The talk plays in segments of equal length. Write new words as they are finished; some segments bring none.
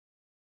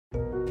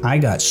I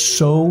got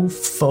so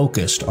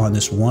focused on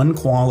this one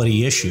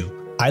quality issue,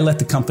 I let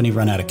the company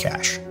run out of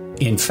cash.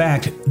 In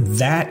fact,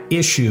 that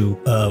issue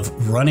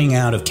of running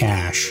out of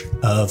cash,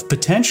 of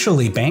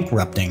potentially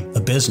bankrupting a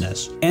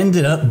business,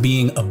 ended up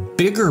being a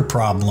bigger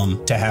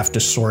problem to have to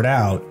sort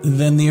out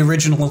than the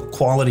original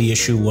quality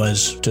issue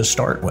was to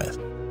start with.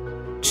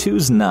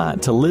 Choose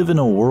not to live in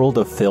a world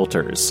of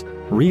filters.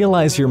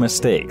 Realize your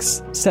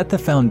mistakes. Set the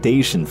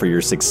foundation for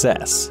your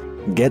success.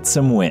 Get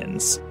some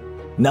wins.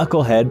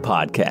 Knucklehead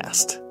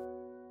Podcast.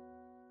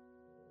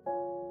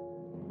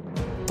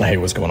 Hey,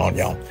 what's going on,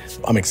 y'all?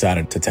 I'm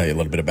excited to tell you a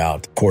little bit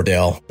about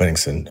Cordell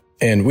Benningson.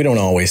 And we don't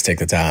always take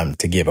the time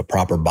to give a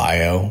proper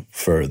bio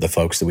for the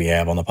folks that we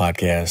have on the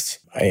podcast.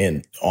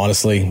 And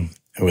honestly,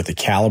 with the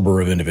caliber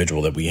of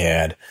individual that we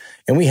had,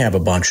 and we have a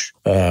bunch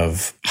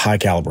of high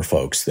caliber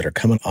folks that are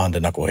coming on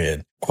to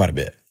Knucklehead quite a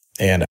bit.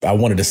 And I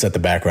wanted to set the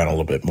background a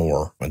little bit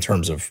more in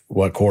terms of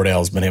what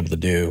Cordell's been able to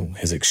do,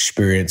 his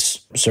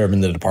experience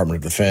serving the Department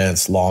of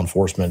Defense, law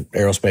enforcement,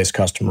 aerospace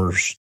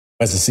customers.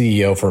 As a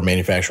CEO for a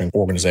manufacturing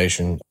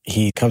organization,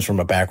 he comes from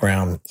a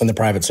background in the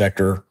private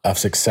sector of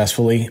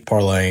successfully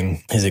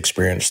parlaying his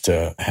experience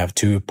to have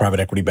 2 private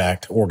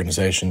equity-backed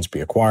organizations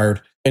be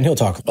acquired. And he'll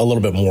talk a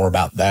little bit more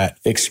about that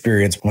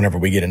experience whenever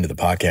we get into the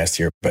podcast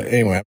here. But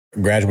anyway,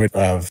 graduate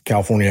of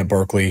California at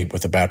Berkeley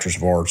with a Bachelor's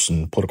of Arts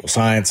in Political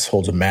Science,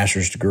 holds a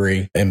master's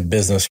degree in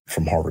business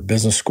from Harvard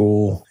Business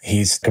School.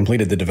 He's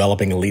completed the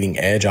Developing a Leading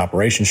Edge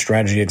Operations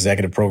Strategy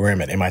Executive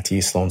Program at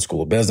MIT Sloan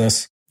School of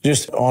Business.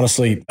 Just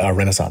honestly, a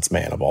Renaissance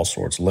man of all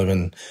sorts,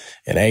 living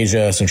in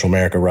Asia, Central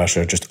America,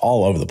 Russia, just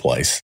all over the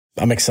place.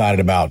 I'm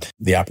excited about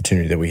the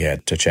opportunity that we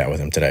had to chat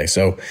with him today.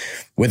 So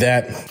with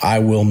that, I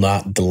will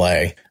not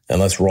delay and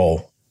let's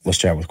roll. Let's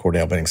chat with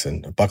Cordell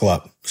Benningson. Buckle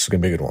up. This is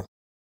going to be a good one.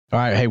 All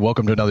right. Hey,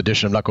 welcome to another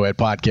edition of Knucklehead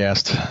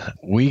Podcast.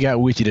 We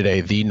got with you today,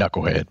 the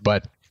Knucklehead.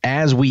 But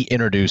as we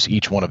introduce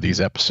each one of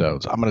these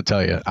episodes, I'm going to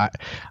tell you,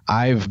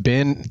 I've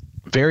been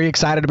very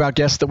excited about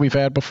guests that we've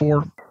had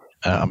before.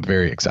 I'm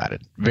very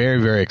excited,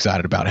 very, very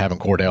excited about having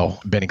Cordell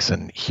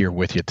Benningson here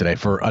with you today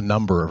for a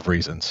number of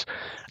reasons.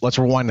 Let's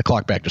rewind the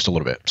clock back just a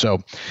little bit. So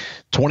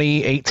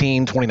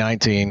 2018,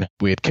 2019,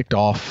 we had kicked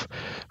off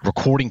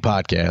recording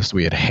podcasts.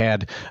 We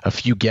had a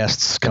few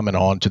guests coming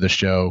on to the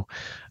show,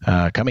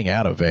 coming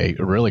out of a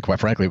really, quite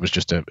frankly,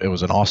 it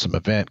was an awesome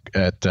event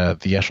at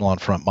the Echelon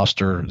Front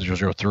Muster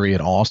 003 in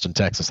Austin,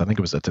 Texas. I think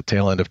it was at the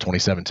tail end of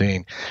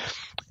 2017.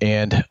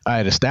 And I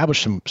had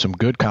established some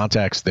good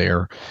contacts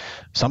there.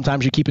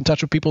 Sometimes you keep in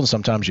touch with people and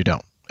sometimes you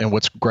don't. And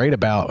what's great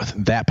about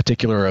that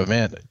particular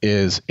event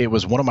is it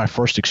was one of my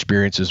first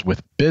experiences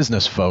with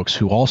business folks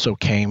who also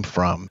came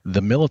from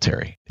the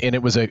military. And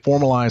it was a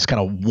formalized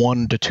kind of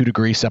 1 to 2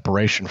 degree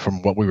separation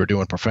from what we were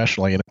doing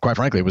professionally. And quite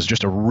frankly, it was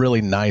just a really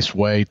nice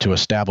way to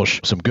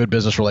establish some good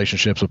business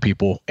relationships with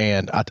people.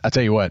 And I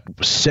tell you what,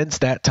 since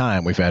that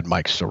time, we've had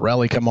Mike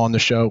Sorelli come on the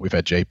show. We've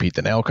had JP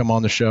Donnell come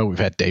on the show. We've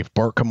had Dave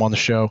Burke come on the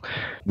show.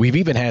 We've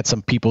even had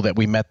some people that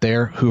we met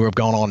there who have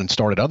gone on and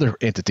started other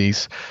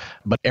entities.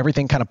 But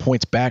everything kind of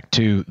points back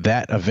to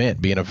that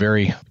event being a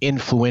very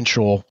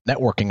influential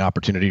networking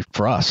opportunity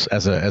for us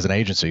as an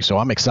agency. So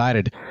I'm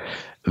excited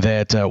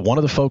that one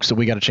of the folks that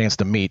we got a chance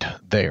to meet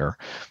there,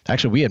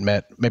 actually we had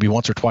met maybe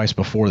once or twice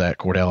before that,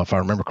 Cordell, if I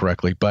remember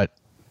correctly, but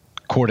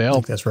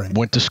Cordell that's right.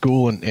 Went to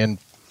school and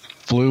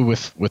flew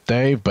with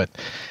Dave, but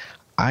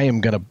I am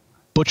going to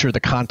butcher the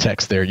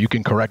context there. You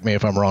can correct me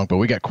if I'm wrong, but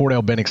we got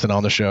Cordell Benningson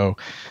on the show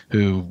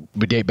who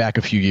we date back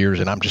a few years,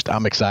 and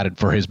I'm excited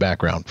for his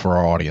background for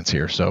our audience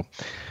here. So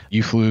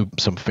you flew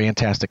some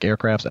fantastic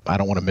aircrafts. I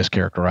don't want to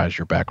mischaracterize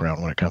your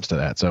background when it comes to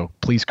that. So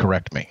please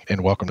correct me,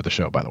 and welcome to the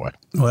show, by the way.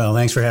 Well,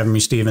 thanks for having me,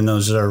 Stephen.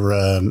 Those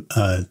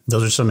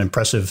are some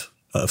impressive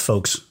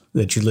folks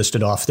that you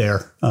listed off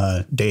there.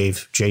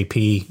 Dave,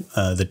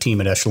 JP, the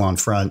team at Echelon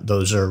Front.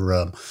 Those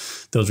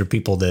are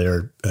people that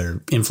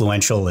are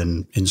influential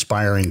and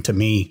inspiring to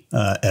me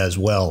as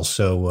well.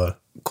 So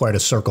quite a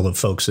circle of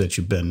folks that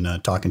you've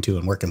been talking to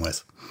and working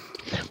with.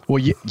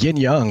 Well, Yin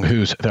Young,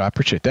 I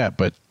appreciate that,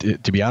 but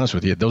to be honest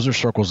with you, those are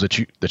circles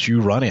that you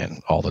run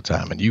in all the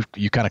time, and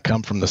you kind of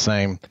come from the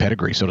same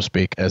pedigree, so to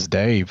speak, as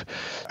Dave.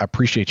 I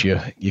appreciate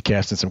you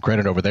casting some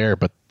credit over there,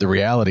 but the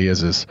reality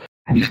is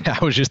I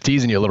was just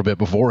teasing you a little bit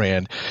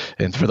beforehand,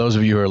 and for those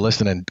of you who are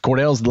listening,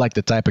 Cordell's like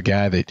the type of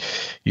guy that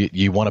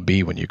you want to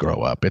be when you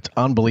grow up. It's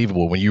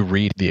unbelievable when you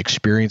read the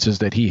experiences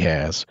that he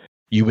has.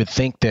 You would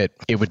think that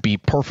it would be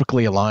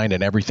perfectly aligned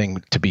and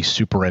everything to be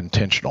super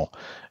intentional.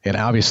 And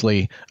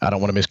obviously, I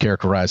don't want to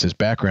mischaracterize his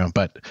background,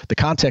 but the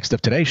context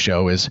of today's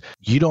show is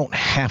you don't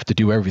have to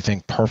do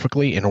everything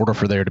perfectly in order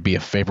for there to be a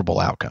favorable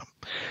outcome.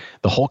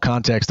 The whole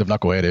context of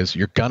Knucklehead is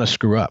you're going to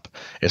screw up.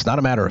 It's not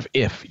a matter of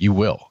if, you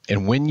will.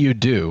 And when you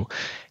do,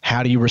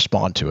 how do you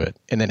respond to it?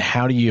 And then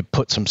how do you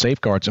put some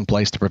safeguards in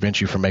place to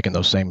prevent you from making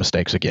those same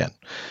mistakes again?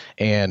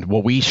 And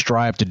what we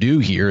strive to do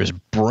here is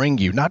bring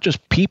you not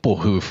just people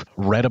who've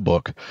read a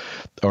book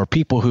or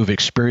people who've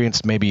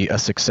experienced maybe a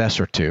success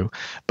or two,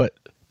 but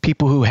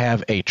people who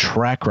have a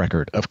track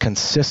record of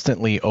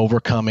consistently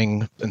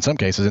overcoming, in some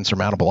cases,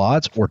 insurmountable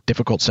odds or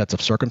difficult sets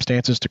of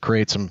circumstances to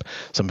create some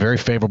very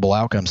favorable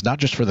outcomes, not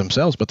just for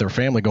themselves, but their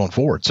family going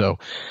forward. So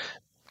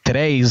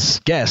today's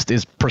guest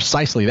is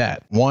precisely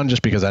that. One,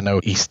 just because I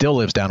know he still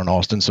lives down in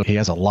Austin, so he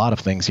has a lot of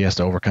things he has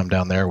to overcome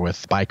down there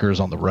with bikers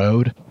on the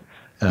road.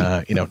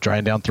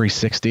 Driving down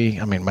 360.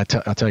 I mean,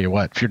 I'll tell you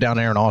what, if you're down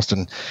there in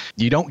Austin,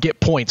 you don't get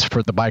points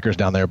for the bikers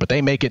down there, but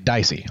they make it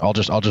dicey. I'll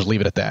just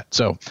leave it at that.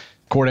 So,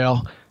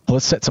 Cordell,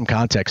 let's set some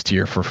context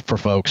here for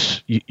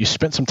folks. You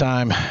spent some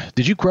time.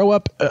 Did you grow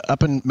up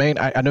in Maine?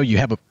 I know you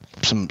have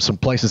some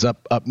places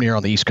up near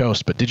on the East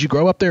Coast, but did you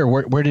grow up there?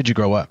 Or where did you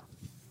grow up?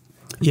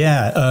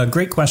 Yeah,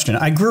 great question.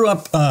 I grew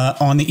up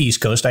on the East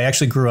Coast. I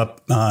actually grew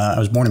up. I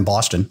was born in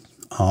Boston.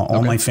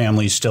 All my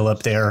family's still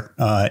up there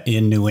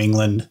in New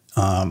England.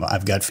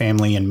 I've got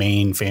family in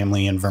Maine,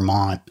 family in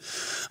Vermont.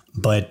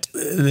 But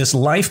this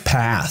life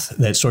path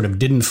that sort of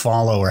didn't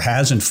follow or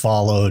hasn't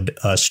followed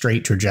a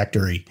straight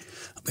trajectory,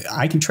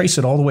 I can trace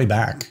it all the way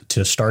back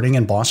to starting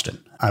in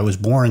Boston. I was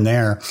born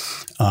there,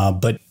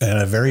 but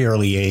at a very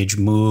early age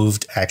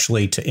moved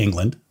actually to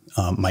England.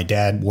 My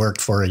dad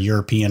worked for a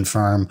European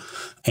firm,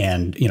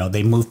 and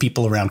they move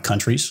people around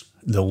countries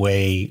the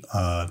way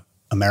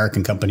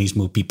American companies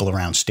move people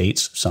around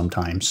states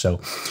sometimes. So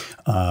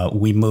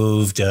we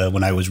moved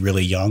when I was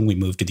really young. We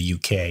moved to the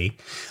UK,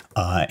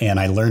 and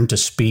I learned to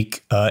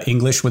speak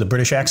English with a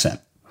British accent.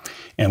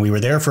 And we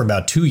were there for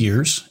about 2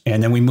 years,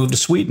 and then we moved to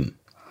Sweden.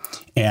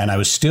 And I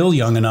was still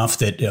young enough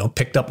that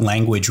picked up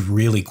language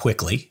really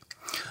quickly.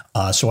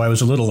 So I was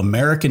a little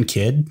American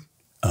kid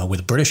with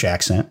a British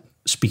accent,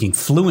 speaking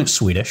fluent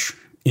Swedish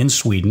in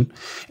Sweden.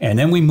 And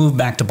then we moved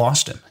back to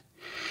Boston.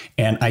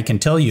 And I can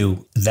tell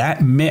you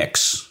that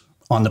mix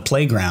on the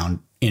playground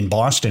in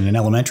Boston in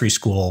elementary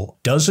school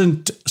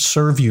doesn't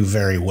serve you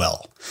very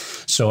well.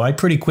 So I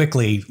pretty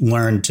quickly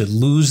learned to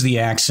lose the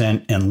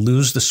accent and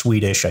lose the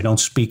Swedish. I don't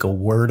speak a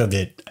word of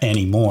it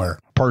anymore.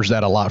 Purge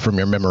that a lot from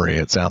your memory,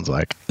 it sounds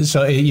like.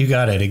 So you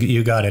got it.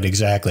 You got it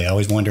exactly. I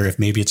always wonder if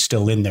maybe it's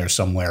still in there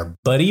somewhere.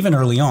 But even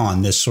early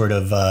on, this sort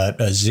of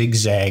a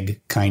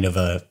zigzag kind of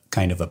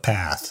a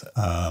path.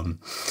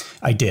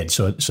 I did.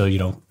 So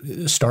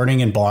starting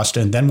in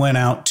Boston, then went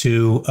out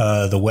to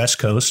the West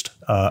Coast.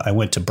 I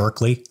went to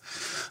Berkeley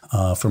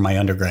for my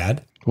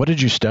undergrad. What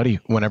did you study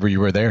whenever you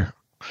were there?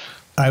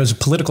 I was a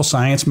political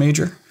science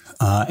major.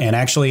 And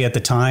actually, at the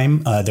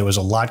time, there was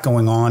a lot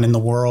going on in the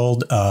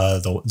world.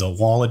 The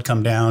wall had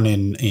come down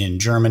in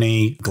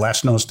Germany.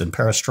 Glasnost and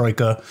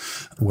Perestroika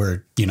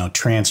were,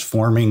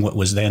 transforming what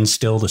was then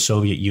still the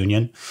Soviet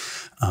Union.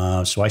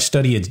 So I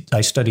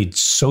studied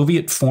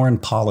Soviet foreign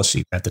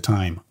policy at the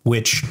time,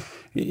 which,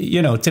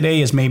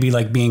 today is maybe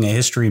like being a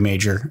history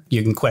major.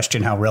 You can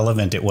question how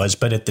relevant it was,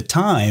 but at the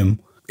time,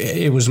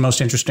 it was the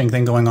most interesting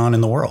thing going on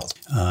in the world,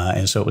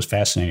 and so it was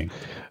fascinating.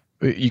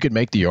 You could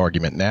make the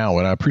argument now,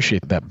 and I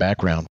appreciate that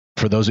background.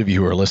 For those of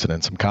you who are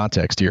listening, some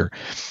context here.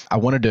 I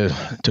wanted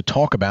to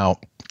talk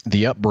about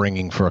the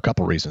upbringing for a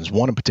couple reasons.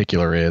 One in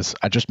particular is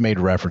I just made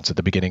reference at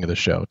the beginning of the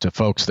show to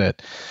folks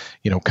that,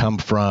 come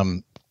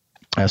from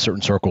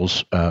certain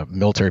circles,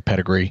 military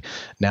pedigree,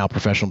 now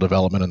professional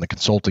development and the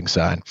consulting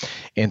side.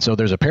 And so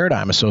there's a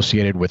paradigm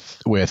associated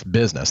with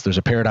business. There's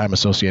a paradigm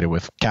associated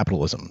with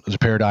capitalism. There's a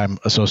paradigm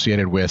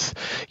associated with,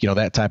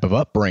 that type of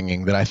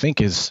upbringing that I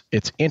think it's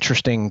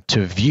interesting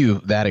to view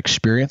that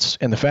experience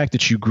and the fact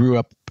that you grew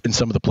up in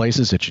some of the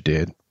places that you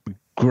did,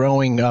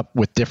 growing up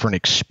with different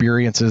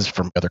experiences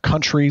from other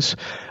countries.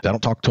 I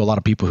don't talk to a lot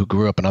of people who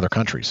grew up in other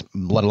countries,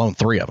 let alone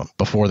 3 of them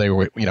before they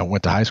were,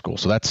 went to high school.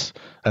 So that's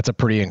a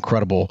pretty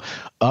incredible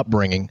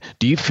upbringing.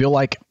 Do you feel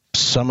like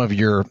some of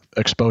your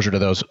exposure to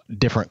those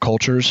different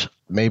cultures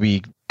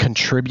maybe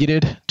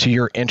contributed to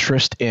your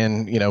interest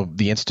in,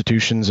 the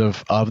institutions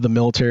of the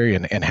military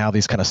and how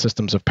these kind of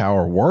systems of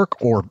power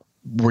work? Or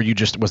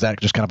was that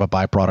just kind of a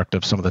byproduct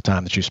of some of the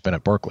time that you spent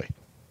at Berkeley?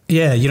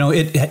 Yeah,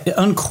 it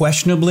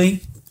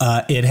unquestionably,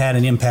 it had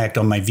an impact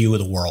on my view of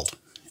the world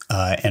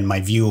and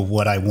my view of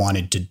what I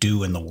wanted to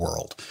do in the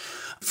world.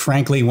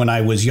 Frankly, when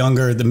I was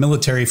younger, the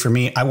military for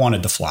me, I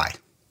wanted to fly.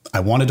 I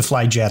wanted to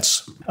fly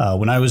jets.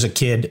 When I was a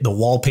kid, the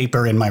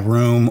wallpaper in my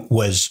room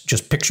was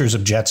just pictures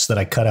of jets that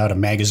I cut out of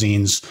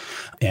magazines.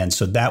 And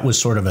so that was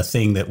sort of a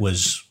thing that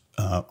was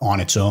on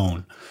its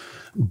own.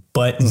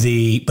 But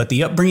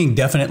the upbringing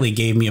definitely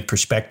gave me a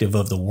perspective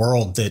of the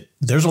world that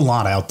there's a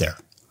lot out there.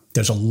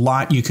 There's a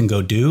lot you can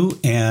go do,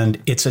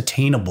 and it's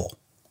attainable,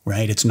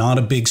 right? It's not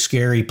a big,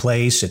 scary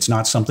place. It's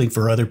not something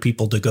for other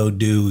people to go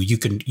do. You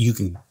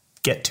can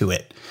get to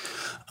it.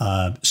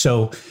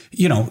 So,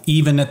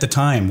 even at the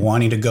time,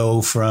 wanting to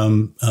go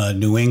from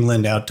New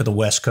England out to the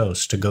West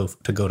Coast to go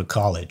to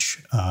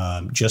college,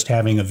 just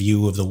having a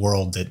view of the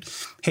world that,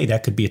 hey,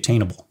 that could be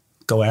attainable.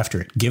 Go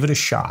after it. Give it a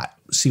shot.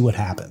 See what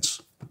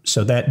happens.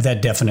 So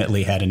that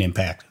definitely had an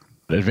impact.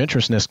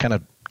 Adventurousness kind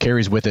of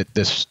carries with it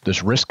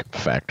this risk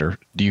factor.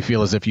 Do you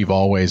feel as if you've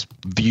always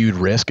viewed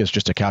risk as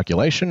just a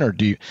calculation, or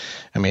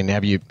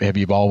have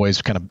you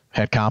always kind of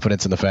had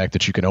confidence in the fact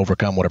that you can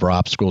overcome whatever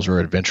obstacles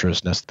or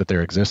adventurousness that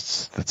there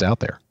exists that's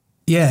out there?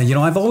 Yeah,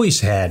 I've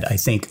always had, I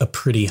think, a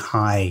pretty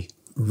high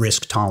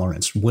risk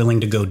tolerance, willing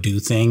to go do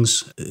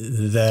things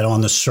that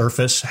on the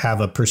surface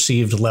have a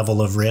perceived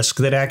level of risk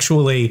that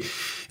actually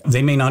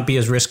they may not be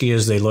as risky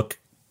as they look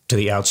to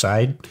the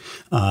outside.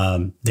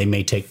 They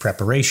may take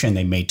preparation,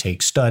 they may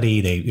take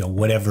study,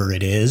 whatever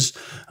it is,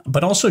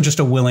 but also just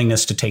a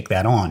willingness to take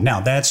that on. Now,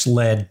 that's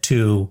led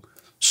to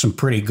some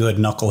pretty good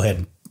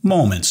knucklehead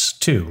moments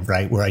too,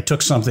 right? Where I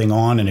took something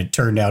on and it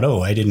turned out,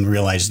 I didn't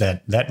realize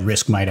that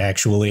risk might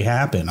actually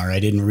happen, or I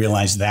didn't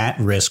realize that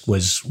risk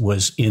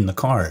was in the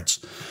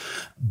cards.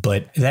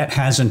 But that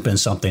hasn't been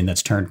something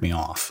that's turned me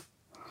off.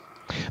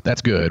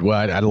 That's good.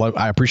 Well,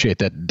 I appreciate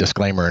that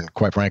disclaimer, and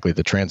quite frankly,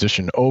 the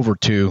transition over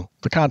to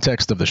the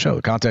context of the show.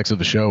 The context of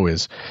the show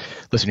is,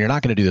 listen, you're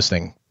not going to do this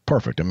thing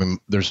perfect. I mean,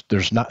 there's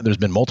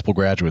been multiple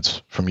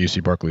graduates from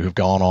UC Berkeley who've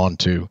gone on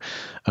to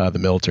the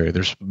military.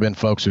 There's been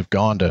folks who've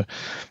gone to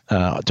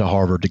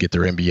Harvard to get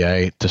their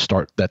MBA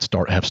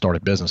have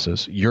started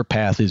businesses. Your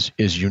path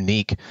is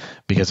unique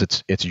because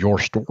it's your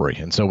story.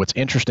 And so what's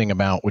interesting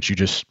about what you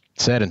just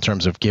said in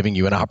terms of giving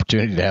you an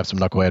opportunity to have some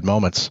knucklehead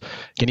moments,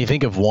 can you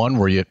think of one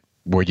where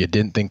you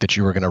didn't think that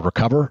you were going to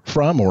recover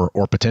from, or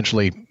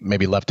potentially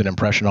maybe left an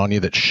impression on you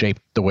that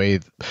shaped the way,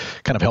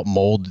 kind of helped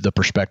mold the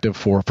perspective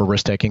for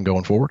risk taking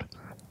going forward?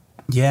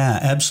 Yeah,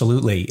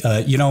 absolutely.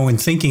 In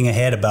thinking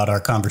ahead about our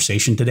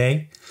conversation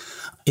today,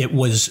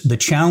 the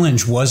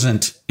challenge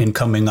wasn't in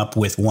coming up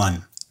with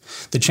one.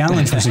 The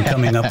challenge was in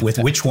coming up with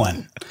which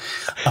one.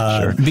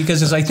 Sure.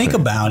 Because as I think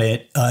about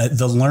it,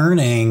 the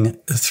learning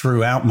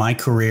throughout my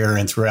career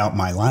and throughout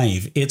my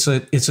life, it's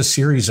a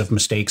series of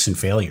mistakes and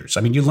failures.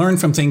 I mean, you learn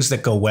from things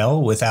that go well,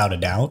 without a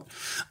doubt,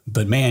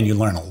 but man, you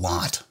learn a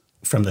lot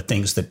from the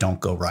things that don't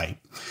go right.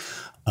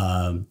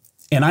 And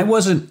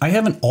I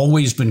haven't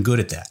always been good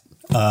at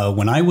that.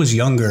 When I was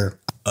younger,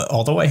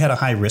 although I had a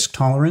high risk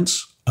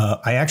tolerance,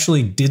 I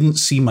actually didn't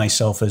see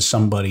myself as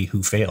somebody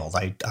who failed.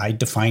 I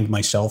defined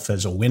myself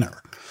as a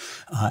winner.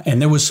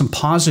 And there was some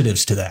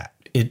positives to that.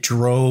 It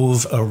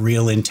drove a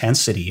real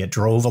intensity. It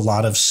drove a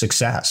lot of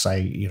success.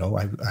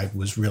 I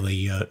was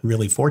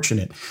really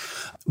fortunate.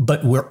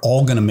 But we're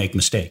all going to make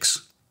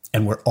mistakes,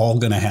 and we're all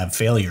going to have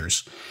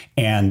failures.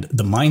 And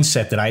the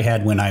mindset that I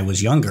had when I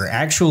was younger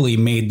actually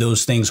made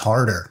those things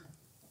harder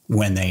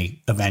when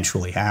they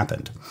eventually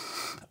happened.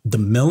 The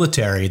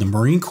military, the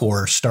Marine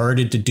Corps,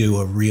 started to do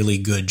a really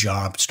good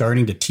job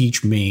starting to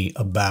teach me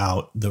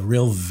about the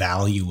real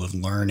value of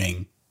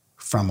learning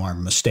from our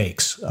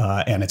mistakes.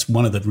 And it's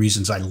one of the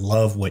reasons I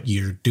love what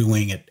you're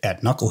doing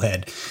at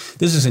Knucklehead.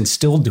 This is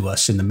instilled to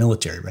us in the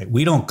military, right?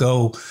 We don't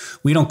go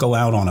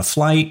out on a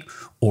flight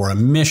or a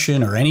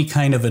mission or any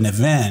kind of an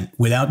event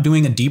without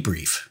doing a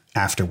debrief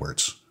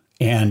afterwards.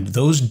 And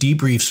those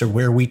debriefs are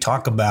where we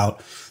talk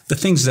about the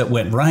things that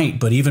went right,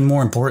 but even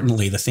more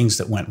importantly, the things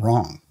that went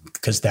wrong,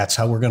 because that's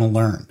how we're going to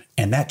learn.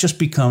 And that just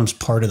becomes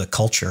part of the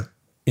culture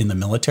in the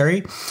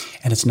military.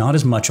 And it's not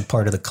as much a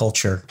part of the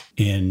culture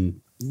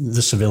in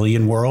the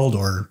civilian world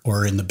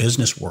or in the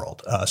business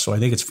world. So I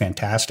think it's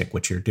fantastic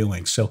what you're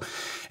doing. So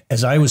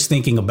as I was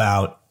thinking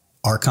about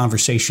our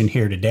conversation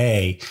here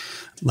today,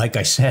 like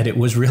I said, it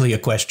was really a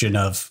question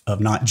of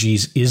not,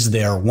 geez, is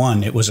there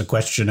one? It was a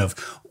question of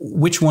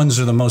which ones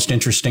are the most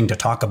interesting to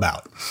talk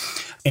about.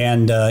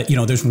 And,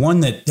 there's one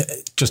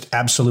that just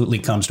absolutely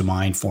comes to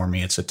mind for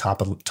me. It's at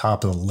top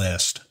of the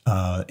list.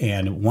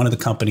 And one of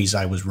the companies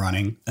I was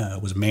running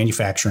was a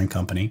manufacturing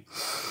company.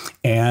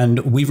 And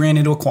we ran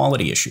into a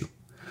quality issue,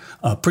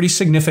 a pretty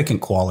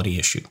significant quality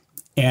issue.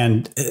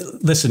 And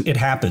listen, it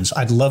happens.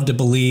 I'd love to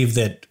believe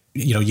that,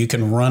 you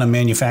can run a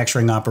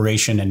manufacturing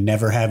operation and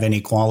never have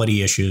any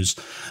quality issues.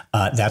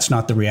 That's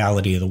not the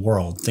reality of the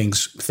world.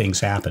 Things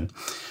happen.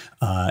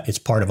 It's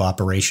part of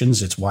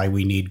operations. It's why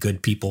we need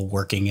good people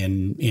working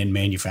in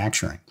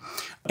manufacturing.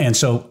 And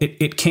so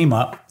it came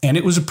up, and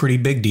it was a pretty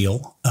big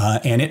deal.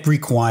 And it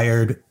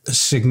required a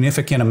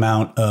significant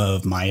amount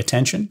of my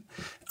attention,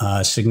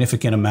 a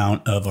significant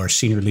amount of our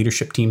senior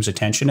leadership team's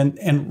attention,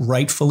 and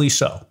rightfully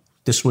so.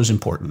 This was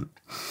important.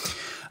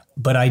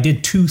 But I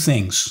did two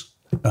things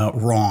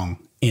wrong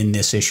in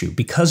this issue.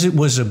 Because it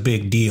was a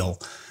big deal,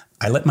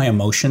 I let my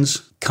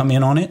emotions come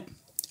in on it.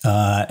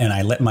 And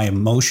I let my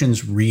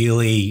emotions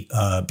really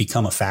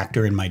become a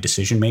factor in my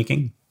decision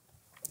making.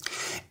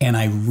 And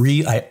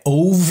I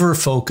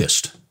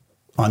over-focused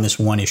on this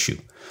one issue.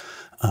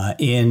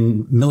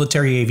 In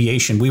military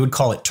aviation, we would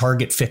call it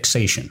target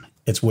fixation.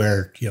 It's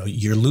where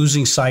you're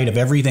losing sight of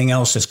everything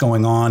else that's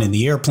going on in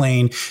the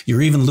airplane.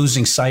 You're even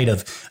losing sight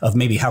of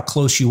maybe how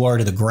close you are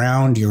to the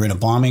ground. You're in a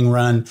bombing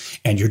run,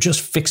 and you're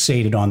just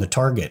fixated on the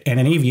target. And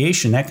in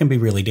aviation, that can be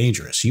really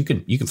dangerous. You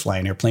can fly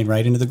an airplane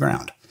right into the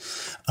ground.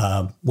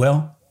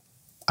 Well,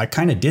 I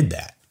kind of did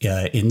that.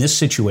 In this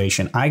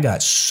situation, I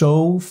got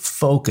so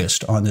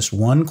focused on this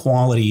one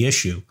quality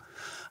issue,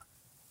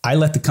 I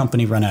let the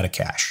company run out of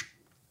cash.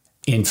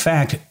 In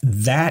fact,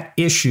 that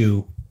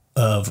issue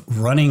of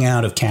running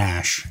out of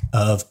cash,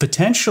 of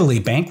potentially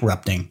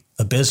bankrupting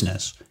a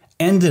business,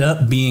 ended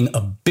up being a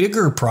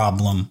bigger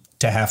problem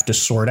to have to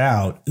sort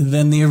out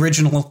than the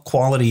original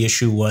quality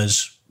issue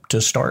was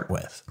to start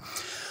with.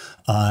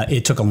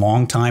 It took a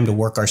long time to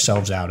work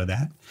ourselves out of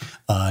that.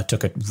 It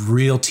took a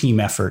real team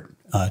effort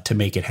to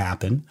make it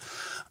happen.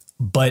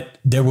 But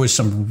there was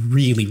some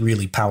really,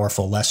 really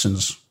powerful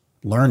lessons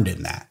learned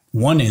in that.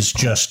 One is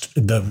just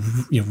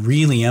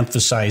really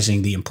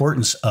emphasizing the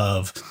importance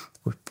of,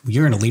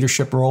 you're in a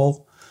leadership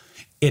role.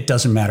 It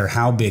doesn't matter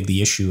how big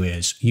the issue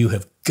is. You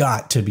have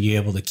got to be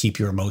able to keep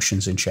your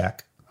emotions in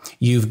check.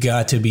 You've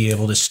got to be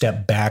able to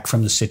step back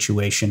from the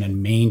situation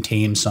and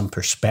maintain some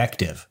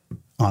perspective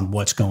on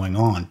what's going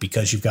on,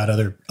 because you've got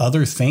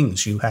other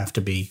things you have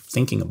to be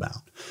thinking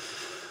about.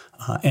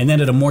 And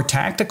then at a more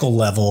tactical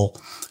level,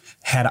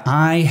 had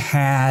I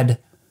had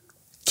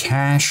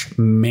cash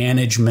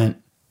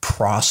management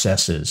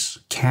processes,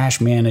 cash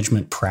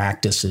management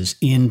practices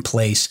in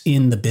place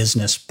in the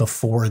business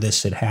before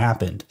this had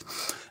happened,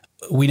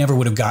 we never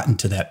would have gotten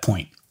to that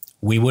point.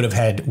 We would have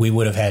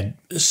had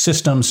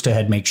systems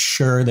to make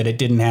sure that it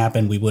didn't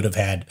happen. We would have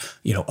had,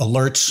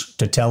 alerts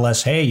to tell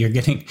us, hey, you're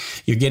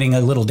getting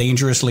a little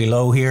dangerously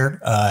low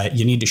here.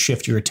 You need to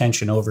shift your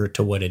attention over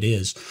to what it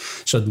is.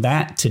 So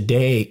that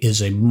today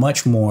is a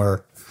much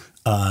more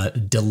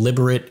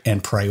deliberate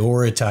and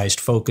prioritized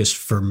focus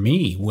for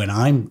me when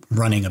I'm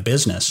running a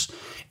business,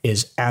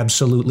 is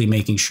absolutely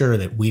making sure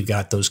that we've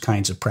got those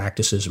kinds of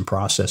practices and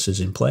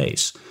processes in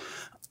place.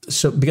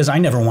 So, because I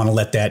never want to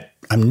let that,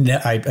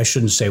 I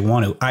shouldn't say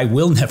want to, I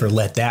will never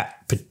let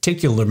that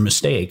particular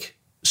mistake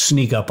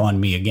sneak up on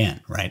me again,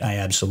 right? I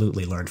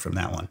absolutely learned from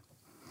that one.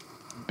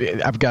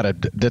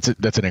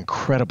 That's an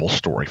incredible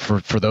story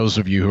for those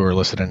of you who are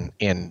listening,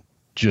 and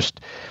just,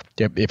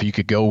 if you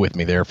could go with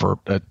me there for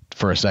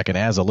a second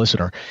as a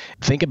listener,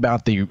 think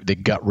about the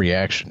gut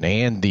reaction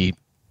and the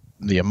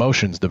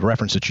emotions. The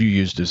reference that you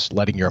used is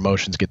letting your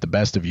emotions get the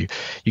best of you.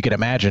 You can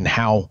imagine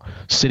how,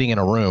 sitting in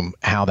a room,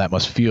 how that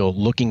must feel,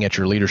 looking at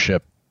your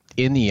leadership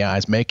in the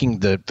eyes,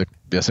 making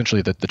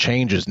essentially the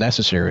changes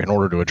necessary in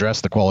order to address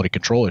the quality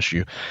control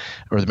issue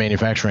or the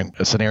manufacturing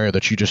scenario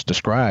that you just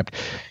described.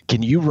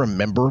 Can you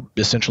remember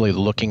essentially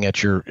looking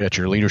at your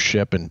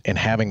leadership and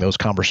having those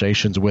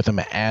conversations with them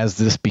as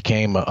this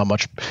became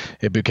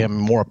it became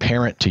more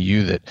apparent to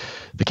you that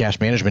the cash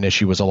management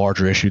issue was a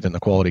larger issue than the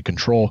quality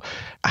control?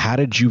 How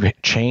did you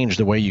change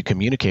the way you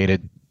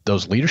communicated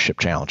those leadership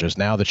challenges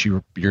now that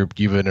you've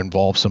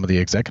involved some of the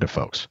executive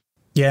folks?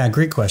 Yeah,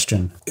 great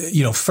question.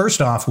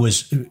 First off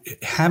was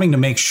having to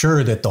make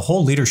sure that the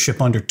whole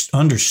leadership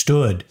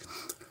understood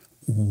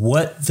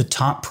what the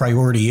top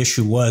priority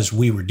issue was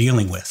we were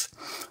dealing with.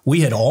 We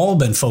had all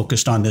been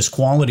focused on this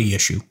quality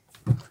issue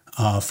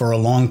for a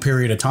long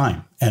period of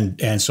time.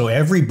 And so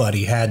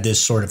everybody had this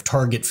sort of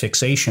target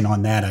fixation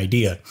on that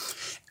idea.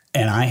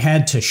 And I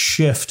had to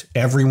shift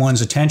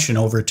everyone's attention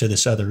over to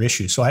this other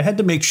issue. So I had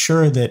to make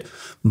sure that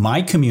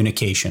my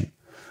communication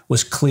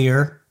was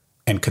clear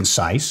and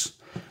concise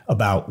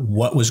about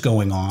what was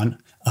going on.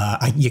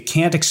 You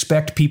can't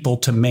expect people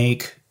to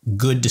make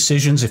good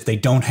decisions if they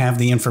don't have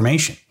the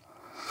information.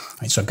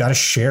 Right? So I've got to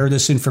share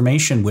this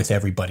information with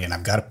everybody, and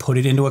I've got to put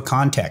it into a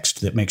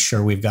context that makes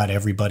sure we've got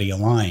everybody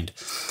aligned.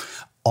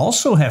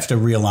 Also have to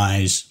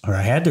realize, or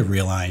I had to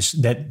realize,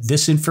 that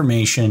this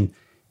information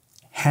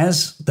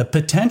has the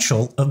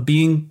potential of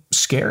being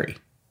scary.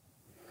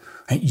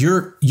 Right?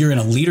 You're in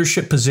a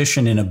leadership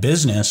position in a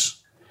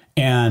business,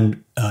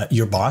 and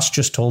your boss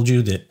just told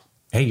you that,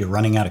 hey, you're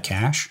running out of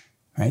cash,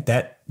 right?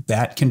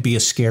 That can be a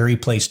scary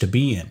place to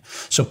be in.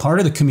 So part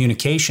of the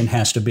communication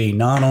has to be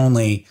not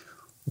only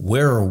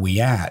where are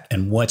we at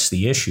and what's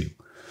the issue,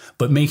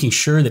 but making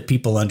sure that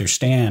people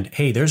understand,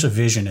 hey, there's a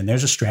vision and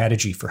there's a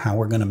strategy for how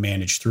we're going to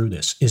manage through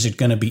this. Is it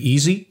going to be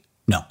easy?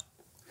 No.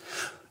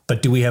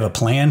 But do we have a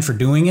plan for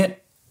doing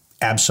it?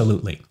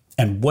 Absolutely.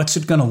 And what's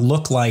it going to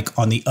look like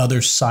on the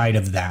other side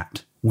of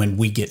that when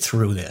we get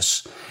through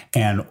this?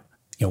 And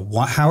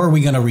how are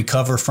we going to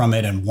recover from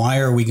it, and why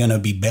are we going to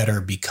be better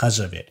because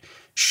of it?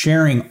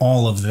 Sharing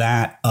all of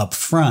that up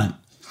front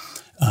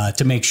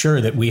to make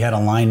sure that we had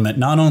alignment,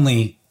 not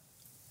only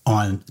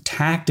on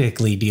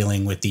tactically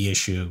dealing with the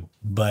issue,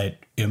 but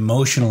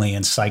emotionally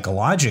and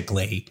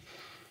psychologically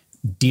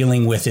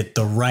dealing with it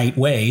the right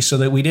way, so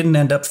that we didn't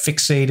end up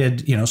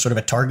fixated, sort of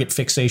a target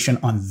fixation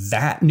on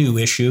that new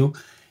issue,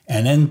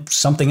 and then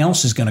something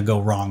else is going to go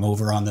wrong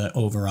over on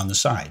the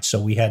side.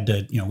 So we had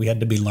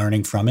to be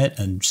learning from it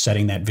and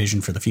setting that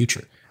vision for the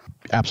future.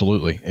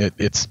 Absolutely.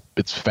 It's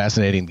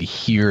fascinating to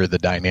hear the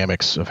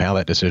dynamics of how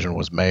that decision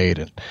was made,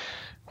 and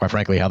quite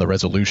frankly, how the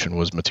resolution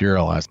was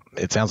materialized.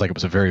 It sounds like it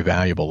was a very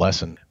valuable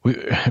lesson.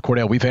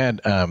 Cordell, we've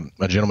had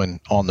a gentleman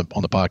on the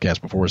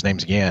podcast before. His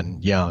name's Yan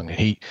Young.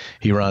 He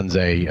runs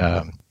a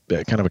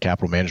kind of a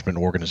capital management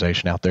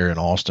organization out there in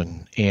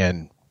Austin,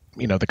 and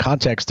the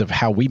context of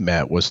how we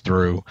met was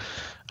through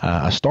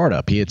a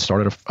startup. He had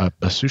started a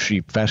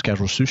fast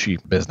casual sushi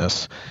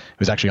business. He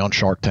was actually on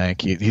Shark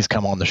Tank. He's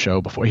come on the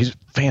show before. He's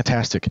a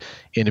fantastic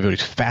individual.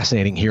 It's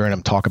fascinating hearing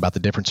him talk about the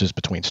differences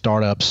between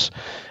startups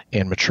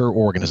and mature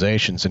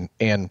organizations.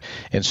 And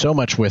so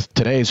much with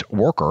today's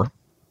worker,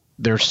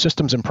 there's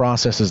systems and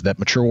processes that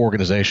mature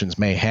organizations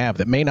may have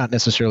that may not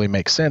necessarily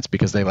make sense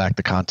because they lack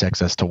the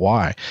context as to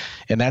why.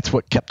 And that's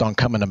what kept on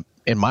coming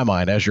in my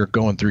mind as you're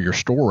going through your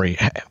story.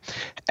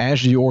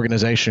 As the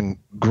organization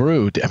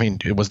grew, I mean,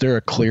 was there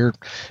a clear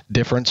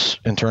difference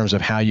in terms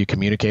of how you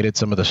communicated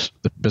some of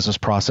the business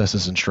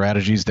processes and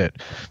strategies that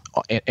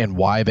and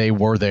why they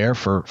were there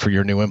for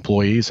your new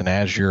employees and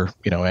as your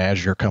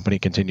company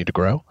continued to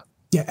grow?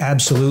 Yeah,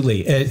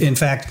 absolutely. In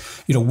fact,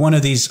 one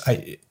of these,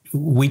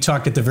 we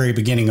talked at the very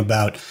beginning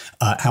about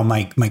how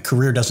my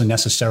career doesn't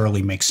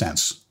necessarily make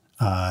sense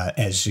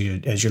as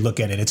you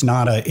look at it. It's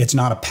not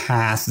a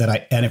path that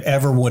I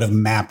ever would have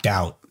mapped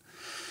out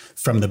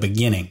from the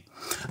beginning.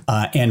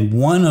 And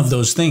one of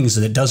those things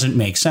that doesn't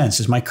make sense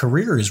is my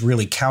career is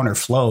really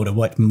counterflow to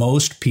what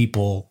most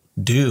people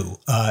do.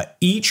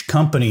 Each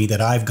company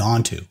that I've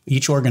gone to,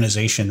 each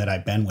organization that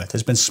I've been with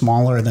has been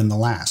smaller than the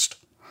last.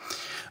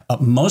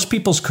 Most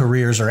people's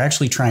careers are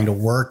actually trying to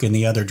work in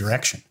the other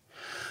direction.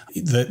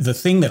 The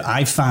thing that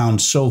I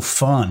found so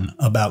fun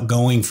about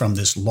going from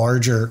this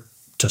larger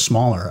to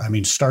smaller, I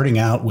mean, starting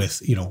out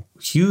with,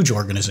 huge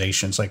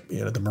organizations like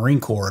the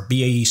Marine Corps,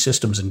 BAE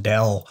Systems and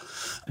Dell,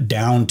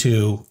 down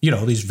to,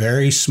 these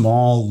very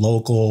small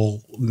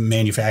local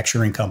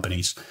manufacturing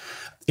companies,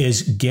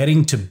 is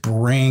getting to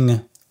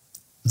bring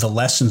the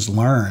lessons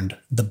learned,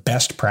 the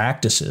best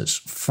practices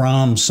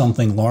from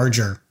something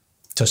larger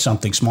to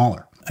something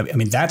smaller. I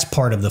mean, that's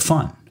part of the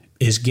fun,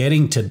 is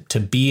getting to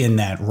be in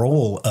that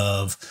role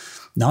of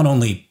not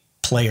only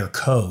player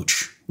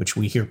coach, which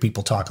we hear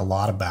people talk a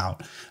lot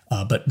about,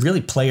 but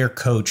really player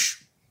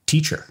coach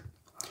teacher.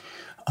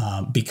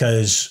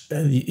 Because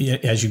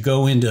as you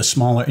go into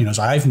smaller, as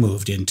I've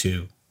moved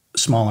into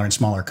smaller and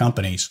smaller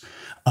companies,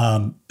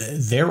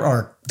 there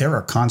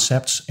are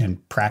concepts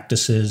and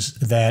practices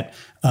that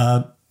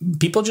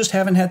people just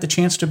haven't had the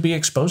chance to be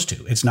exposed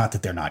to. It's not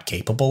that they're not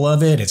capable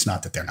of it. It's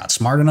not that they're not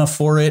smart enough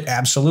for it.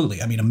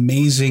 Absolutely. I mean,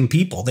 amazing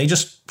people.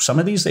 Some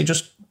of these,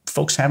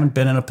 folks haven't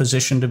been in a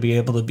position to be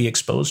able to be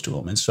exposed to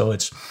them. And so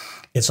it's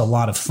a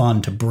lot of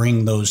fun to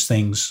bring those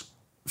things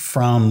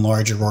from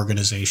larger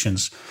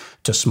organizations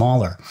to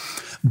smaller.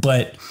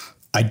 But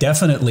I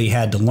definitely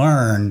had to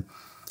learn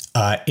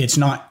it's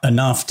not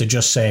enough to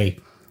just say,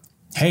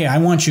 hey, I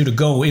want you to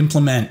go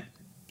implement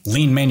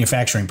lean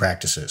manufacturing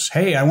practices.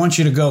 Hey, I want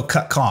you to go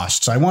cut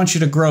costs. I want you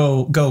to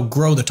grow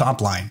the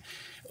top line.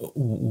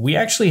 We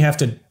actually have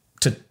to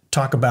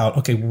talk about,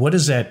 okay, what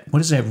does that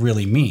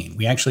really mean?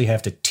 We actually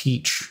have to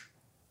teach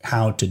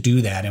how to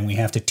do that, and we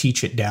have to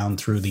teach it down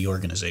through the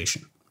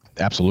organization.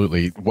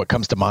 Absolutely. What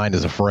comes to mind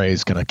is a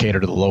phrase, kind of cater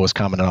to the lowest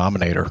common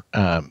denominator,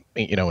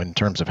 in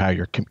terms of how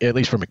you're, at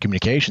least from a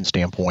communication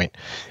standpoint.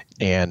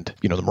 And,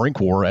 the Marine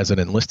Corps, as an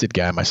enlisted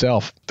guy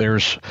myself,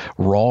 there's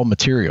raw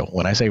material.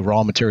 When I say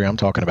raw material, I'm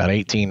talking about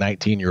 18,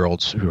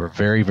 19-year-olds who are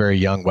very, very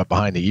young, wet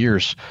behind the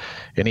ears.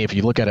 And if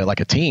you look at it like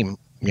a team,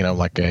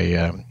 like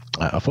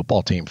a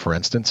football team, for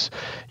instance,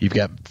 you've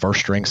got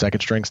first string,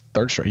 second string,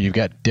 third string. You've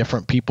got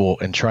different people,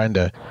 and trying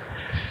to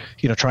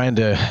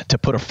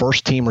put a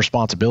first team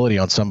responsibility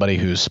on somebody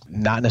who's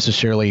not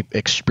necessarily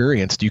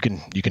experienced, you can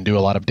do a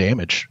lot of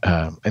damage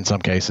in some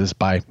cases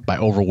by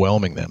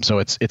overwhelming them. So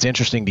it's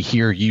interesting to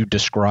hear you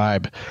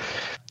describe,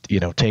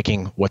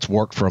 taking what's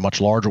worked for a much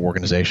larger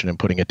organization and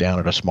putting it down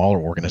at a smaller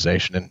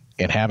organization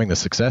and having the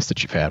success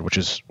that you've had, which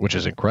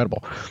is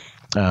incredible.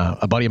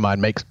 A buddy of mine,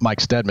 Mike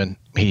Stedman,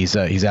 he's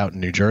out in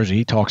New Jersey.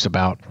 He talks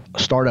about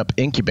startup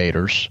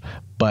incubators,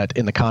 but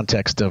in the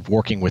context of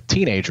working with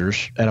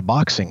teenagers at a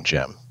boxing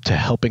gym to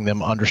helping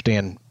them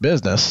understand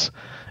business.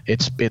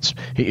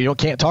 You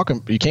can't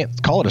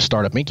call it a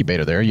startup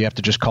incubator there. You have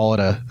to just call it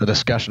a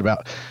discussion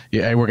about,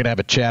 hey, we're going to have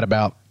a chat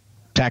about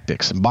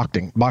tactics and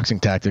boxing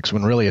tactics,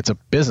 when really it's a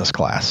business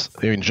class.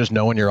 I mean, just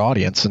knowing your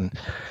audience and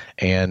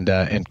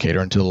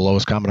catering to the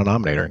lowest common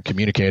denominator and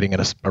communicating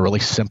in a really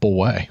simple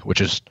way,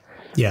 which is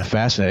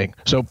fascinating.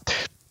 So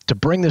to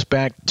bring this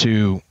back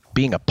to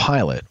being a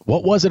pilot,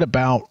 what was it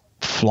about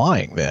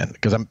flying then?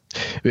 Because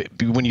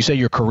when you say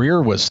your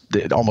career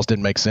it almost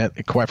didn't make sense.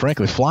 Quite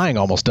frankly, flying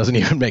almost doesn't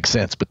even make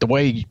sense. But the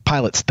way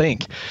pilots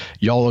think,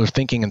 y'all are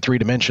thinking in three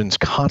dimensions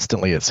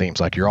constantly. It seems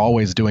like you're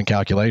always doing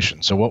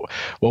calculations. So what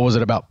was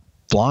it about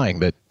flying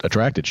that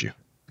attracted you?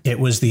 It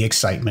was the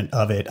excitement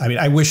of it. I mean,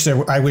 I wish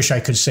I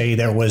could say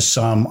there was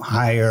some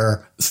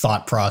higher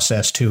thought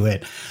process to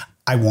it.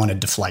 I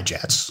wanted to fly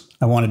jets.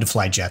 I wanted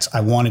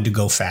to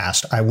go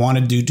fast. I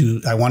wanted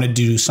to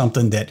do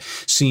something that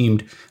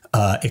seemed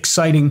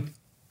exciting,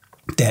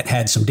 that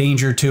had some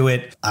danger to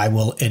it. I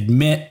will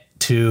admit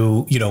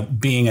to,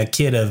 being a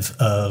kid of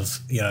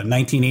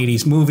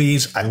 1980s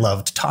movies, I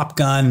loved Top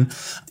Gun.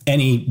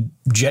 Any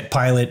jet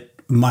pilot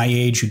my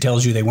age who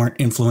tells you they weren't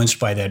influenced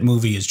by that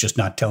movie is just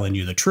not telling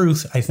you the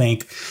truth, I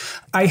think.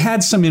 I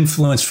had some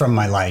influence from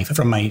my life,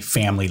 from my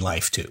family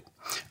life too.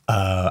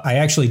 I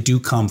actually do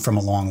come from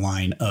a long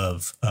line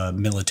of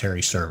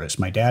military service.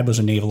 My dad was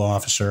a naval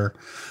officer.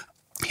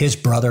 His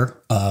brother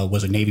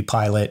was a Navy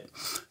pilot.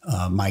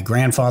 My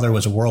grandfather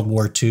was a World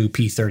War II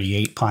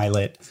P-38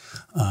 pilot.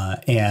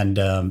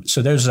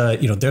 So there's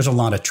a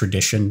lot of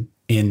tradition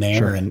in there.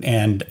 Sure.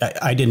 And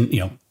I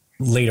didn't,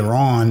 later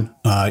on,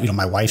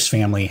 my wife's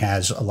family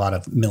has a lot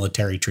of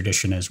military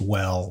tradition as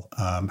well.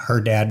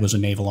 Her dad was a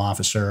naval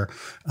officer.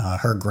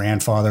 Her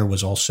grandfather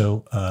was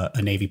also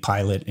a Navy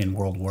pilot in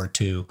World War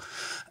II.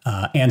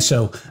 And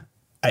so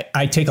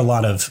I take a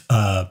lot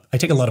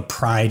of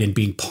pride in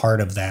being part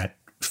of that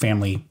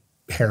family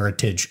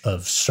heritage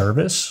of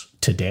service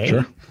today.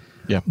 Sure.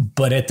 Yeah.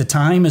 But at the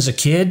time as a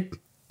kid,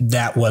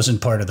 that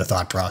wasn't part of the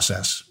thought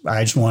process.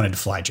 I just wanted to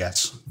fly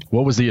jets.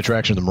 What was the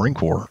attraction of the Marine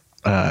Corps?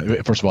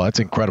 First of all, it's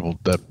incredible,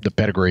 the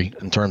pedigree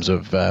in terms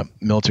of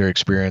military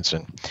experience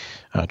and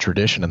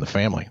tradition in the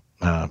family.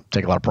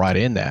 Take a lot of pride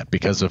in that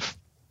because of,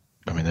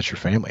 that's your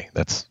family.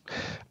 It's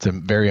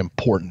very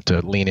important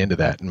to lean into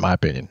that, in my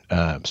opinion,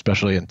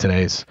 especially in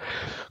today's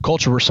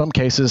culture where some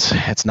cases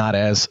it's not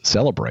as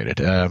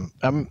celebrated. I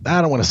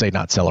don't want to say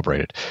not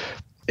celebrated.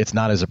 It's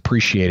not as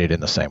appreciated in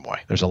the same way.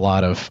 There's a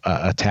lot of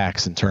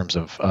attacks in terms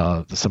of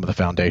some of the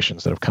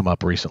foundations that have come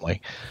up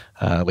recently,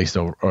 at least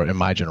or in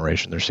my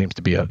generation. There seems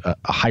to be a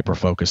hyper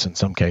focus in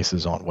some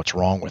cases on what's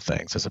wrong with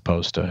things as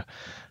opposed to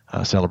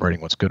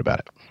celebrating what's good about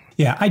it.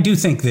 Yeah, I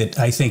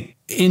think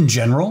in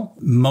general,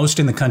 most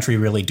in the country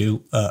really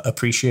do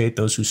appreciate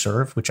those who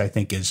serve, which I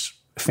think is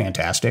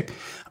fantastic.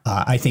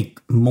 I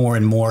think more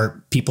and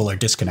more people are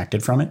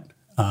disconnected from it.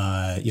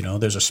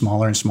 There's a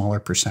smaller and smaller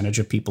percentage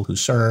of people who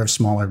serve,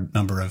 smaller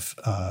number of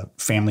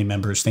family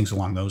members, things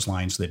along those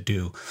lines that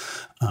do.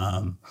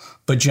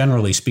 But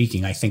generally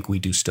speaking, I think we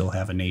do still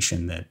have a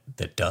nation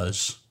that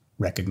does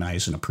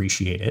recognize and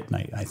appreciate it.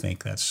 And I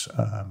think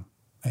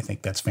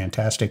that's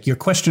fantastic. Your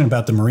question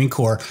about the Marine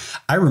Corps,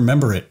 I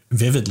remember it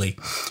vividly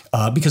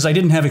because I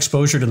didn't have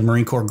exposure to the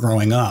Marine Corps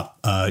growing up.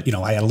 I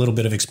had a little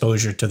bit of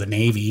exposure to the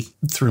Navy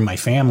through my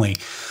family,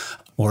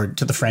 or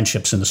to the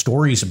friendships and the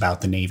stories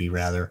about the Navy,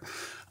 rather.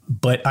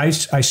 But I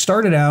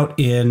started out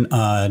in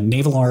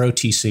Naval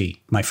ROTC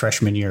my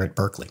freshman year at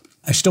Berkeley.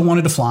 I still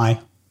wanted to fly,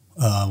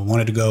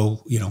 wanted to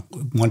go,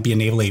 want to be a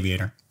naval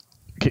aviator.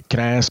 Can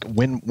I ask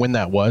when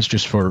that was,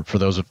 just for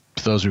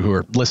those who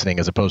are listening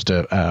as opposed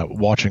to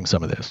watching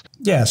some of this?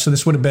 Yeah, so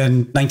this would have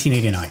been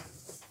 1989.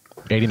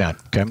 89,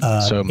 okay.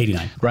 So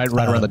 89. Right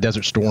around the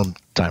Desert Storm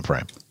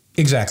timeframe.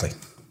 Exactly.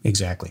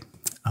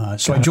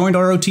 So I joined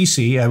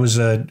ROTC. I was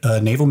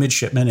a naval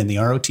midshipman in the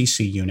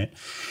ROTC unit.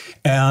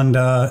 And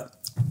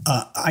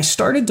I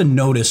started to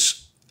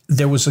notice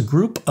there was a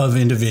group of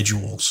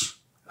individuals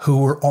who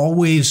were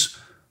always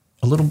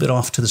a little bit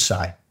off to the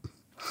side.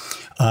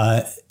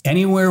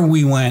 Anywhere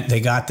we went,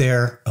 they got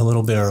there a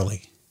little bit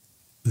early.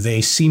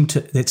 It seemed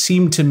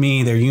to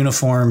me their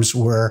uniforms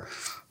were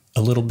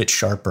a little bit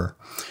sharper.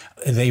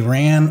 They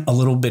ran a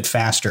little bit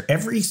faster.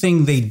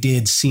 Everything they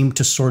did seemed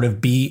to sort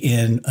of be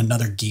in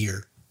another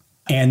gear.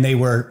 And they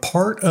were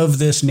part of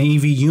this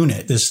Navy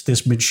unit,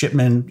 this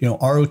midshipman,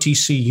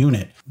 ROTC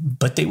unit,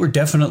 but they were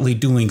definitely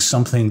doing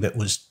something that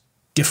was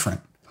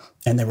different.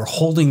 And they were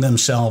holding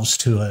themselves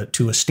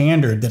to a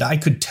standard that I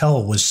could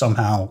tell was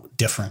somehow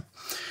different.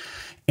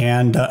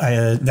 And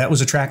that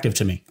was attractive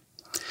to me.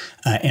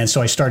 And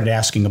so I started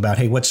asking about,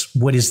 hey,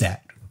 what is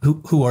that?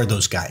 Who are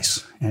those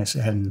guys?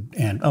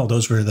 And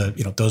those were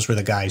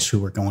the guys who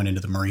were going into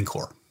the Marine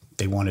Corps.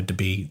 They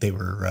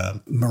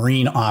were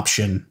Marine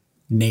option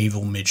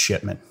naval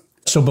midshipmen.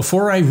 So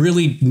before I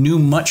really knew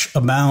much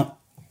about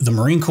the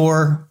Marine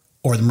Corps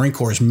or the Marine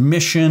Corps'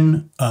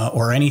 mission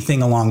or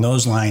anything along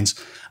those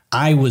lines,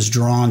 I was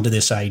drawn to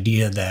this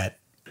idea that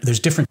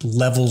there's different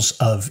levels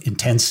of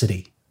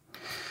intensity.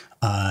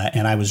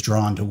 And I was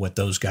drawn to what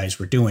those guys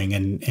were doing.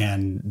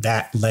 And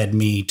that led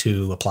me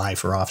to apply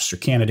for officer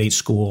candidate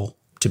school,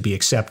 to be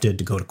accepted,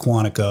 to go to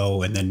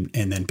Quantico, and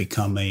then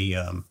become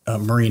a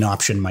Marine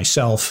option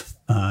myself,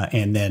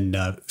 and then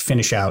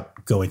finish out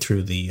going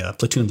through the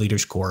platoon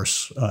leaders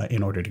course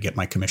in order to get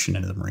my commission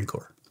into the Marine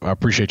Corps. I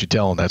appreciate you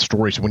telling that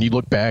story. So when you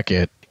look back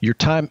at your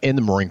time in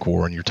the Marine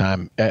Corps and your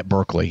time at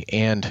Berkeley,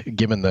 and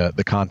given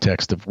the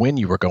context of when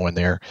you were going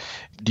there,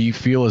 do you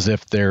feel as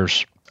if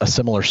there's a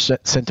similar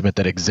sentiment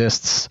that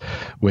exists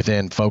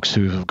within folks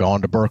who have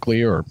gone to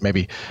Berkeley, or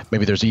maybe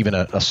there's even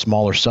a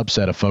smaller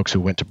subset of folks who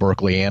went to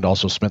Berkeley and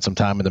also spent some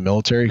time in the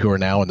military who are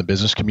now in the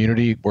business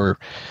community, where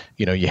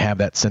you have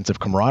that sense of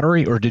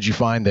camaraderie? Or did you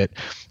find that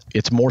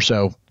it's more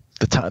so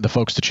the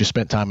folks that you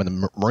spent time in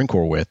the Marine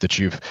Corps with that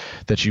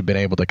you've been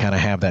able to kind of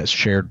have that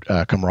shared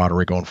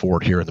camaraderie going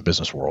forward here in the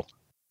business world?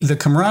 The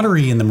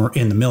camaraderie in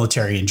the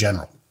military in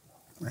general,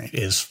 right,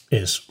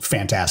 is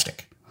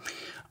fantastic.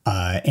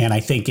 And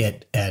I think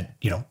it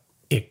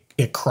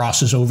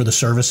crosses over the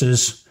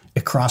services,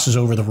 it crosses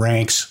over the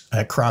ranks,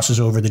 it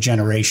crosses over the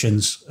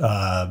generations.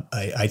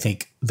 I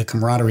think the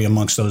camaraderie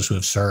amongst those who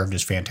have served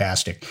is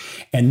fantastic.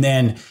 And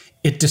then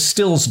it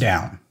distills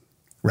down,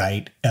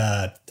 right?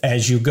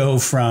 As you go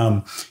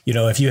from,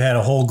 if you had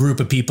a whole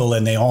group of people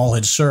and they all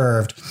had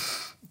served,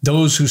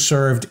 those who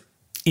served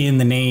in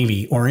the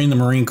Navy or in the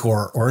Marine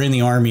Corps or in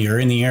the Army or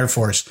in the Air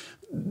Force,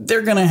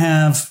 they're going to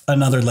have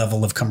another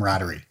level of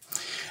camaraderie.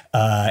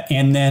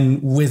 And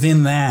then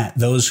within that,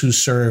 those who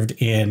served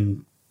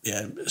in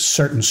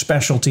certain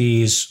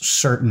specialties,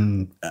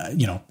 certain,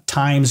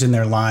 times in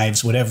their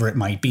lives, whatever it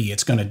might be,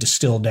 it's going to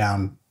distill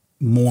down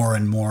more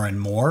and more and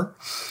more.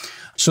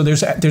 So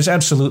there's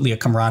absolutely a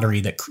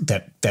camaraderie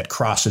that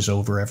crosses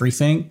over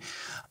everything.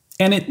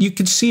 And you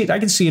can see it. I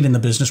can see it in the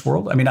business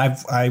world. I mean,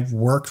 I've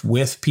worked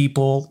with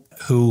people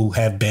who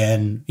have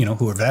been,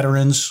 who are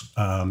veterans.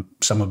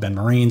 Some have been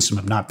Marines, some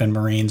have not been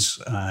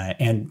Marines,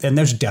 and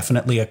there's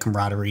definitely a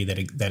camaraderie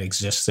that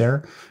exists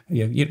there.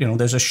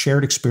 There's a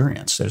shared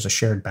experience. There's a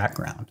shared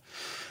background.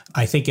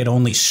 I think it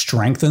only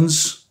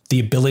strengthens the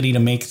ability to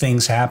make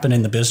things happen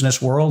in the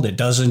business world. It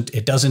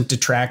doesn't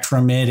detract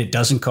from it. It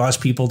doesn't cause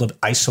people to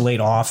isolate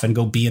off and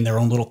go be in their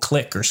own little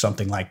clique or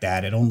something like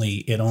that. It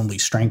only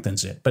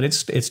strengthens it. But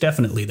it's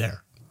definitely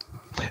there.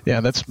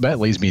 Yeah, that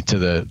leads me to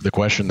the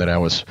question that I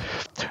was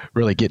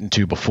really getting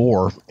to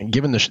before. And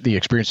given the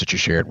experience that you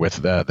shared with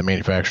the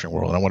manufacturing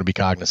world, and I want to be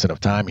cognizant of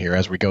time here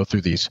as we go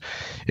through these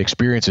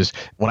experiences.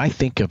 When I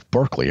think of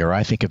Berkeley, or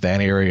I think of that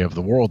area of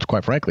the world,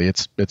 quite frankly,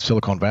 it's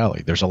Silicon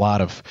Valley. There's a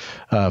lot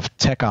of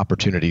tech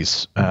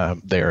opportunities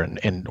there,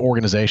 and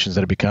organizations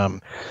that have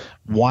become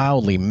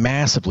wildly,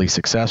 massively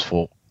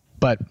successful,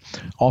 but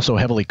also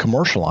heavily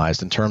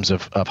commercialized in terms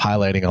of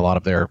highlighting a lot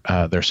of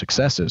their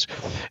successes.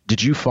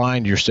 Did you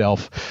find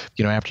yourself,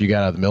 after you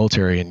got out of the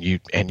military and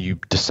you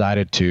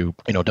decided to,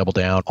 double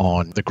down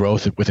on the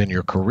growth within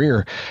your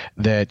career,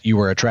 that you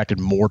were attracted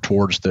more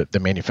towards the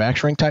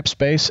manufacturing type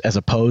space as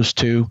opposed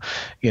to,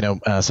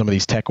 some of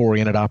these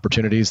tech-oriented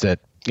opportunities that,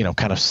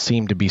 kind of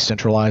seem to be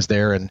centralized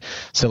there in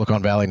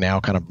Silicon Valley,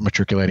 now kind of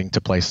matriculating to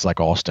places like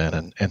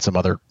Austin and some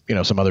other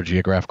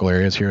geographical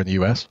areas here in the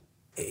U.S.?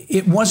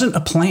 It wasn't a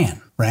plan,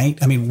 right?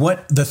 I mean,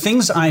 the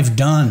things I've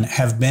done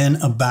have been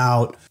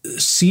about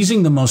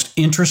seizing the most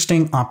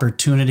interesting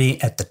opportunity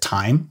at the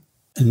time,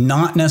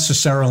 not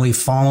necessarily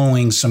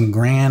following some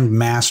grand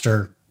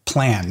master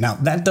plan. Now,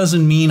 that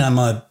doesn't mean I'm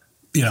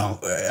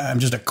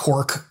just a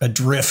cork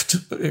adrift,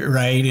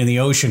 right, in the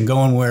ocean,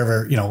 going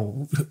wherever,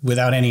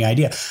 without any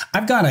idea.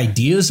 I've got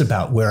ideas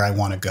about where I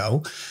want to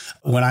go.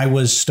 When I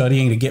was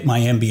studying to get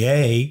my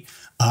MBA,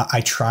 I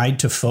tried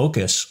to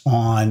focus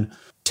on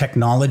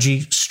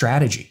technology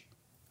strategy,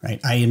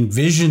 right? I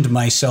envisioned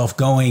myself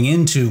going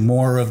into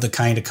more of the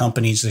kind of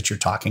companies that you're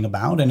talking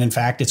about. And in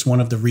fact, it's one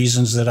of the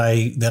reasons that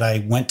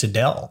I went to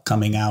Dell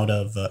coming out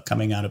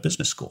of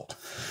business school.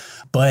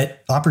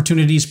 But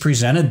opportunities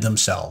presented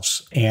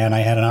themselves. And I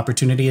had an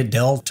opportunity at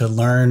Dell to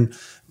learn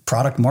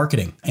product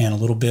marketing and a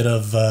little bit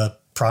of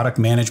product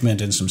management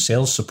and some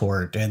sales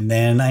support. And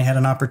then I had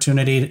an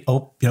opportunity,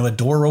 a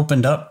door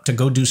opened up to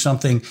go do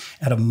something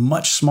at a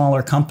much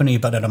smaller company,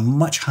 but at a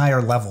much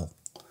higher level,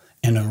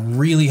 and to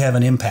really have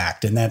an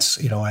impact. And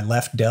that's, I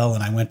left Dell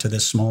and I went to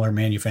this smaller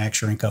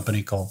manufacturing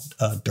company called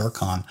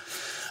Durcon.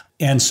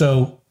 And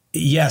so,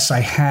 yes, I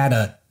had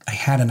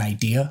an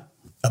idea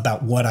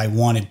about what I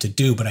wanted to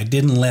do, but I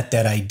didn't let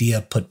that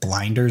idea put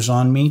blinders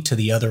on me to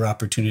the other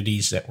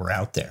opportunities that were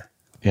out there.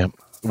 Yeah.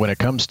 When it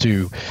comes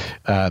to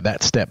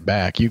that step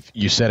back,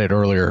 you said it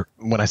earlier.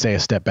 When I say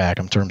a step back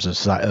in terms of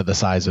the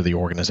size of the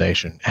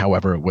organization,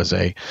 however, it was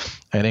an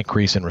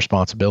increase in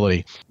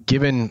responsibility.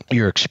 Given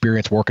your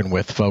experience working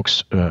with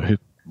folks who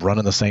run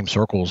in the same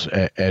circles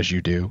as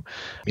you do,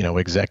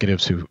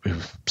 executives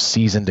who've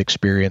seasoned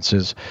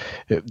experiences,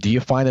 do you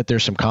find that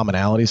there's some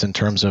commonalities in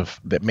terms of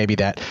that maybe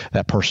that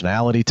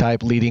personality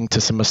type leading to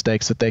some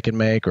mistakes that they can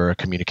make, or a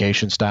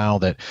communication style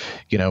that,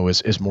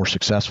 is more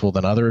successful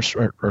than others?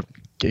 Or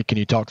can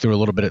you talk through a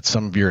little bit at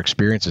some of your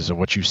experiences of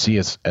what you see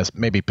as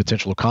maybe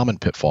potential common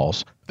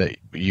pitfalls that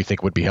you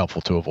think would be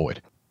helpful to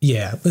avoid?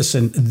 Yeah,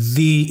 listen,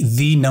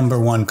 the number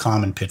one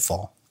common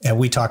pitfall, and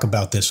we talk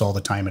about this all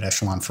the time at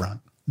Echelon Front,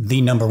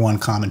 the number one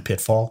common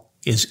pitfall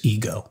is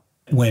ego.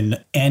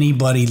 When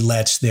anybody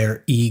lets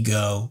their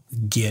ego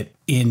get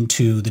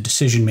into the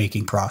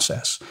decision-making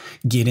process,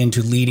 get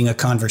into leading a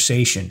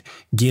conversation,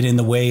 get in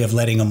the way of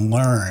letting them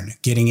learn,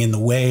 getting in the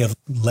way of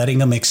letting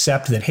them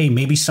accept that, hey,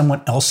 maybe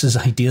someone else's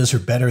ideas are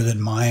better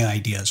than my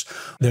ideas.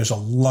 There's a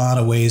lot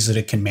of ways that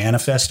it can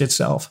manifest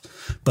itself,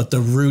 but the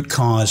root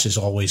cause is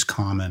always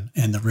common.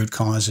 And the root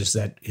cause is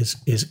that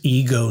his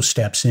ego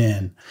steps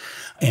in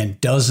and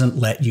doesn't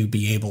let you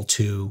be able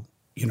to,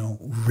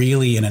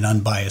 really in an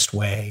unbiased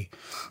way,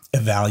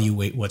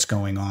 evaluate what's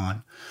going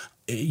on.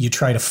 You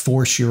try to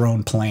force your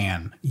own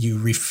plan. You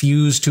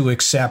refuse to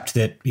accept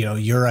that,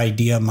 your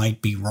idea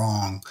might be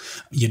wrong.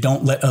 You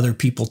don't let other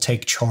people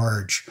take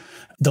charge.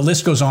 The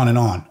list goes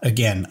on,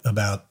 again,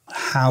 about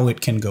how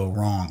it can go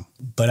wrong.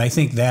 But I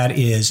think that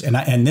is,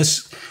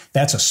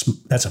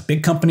 that's a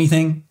big company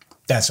thing.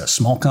 That's a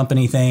small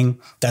company thing.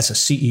 That's a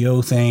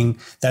CEO thing.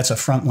 That's a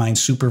frontline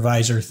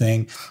supervisor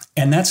thing.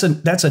 And that's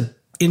a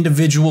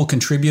individual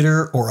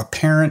contributor or a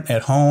parent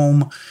at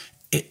home.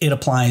 It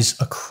applies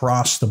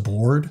across the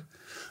board.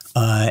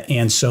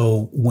 And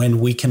so when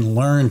we can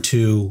learn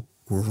to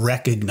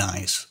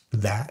recognize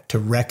that, to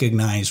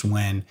recognize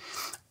when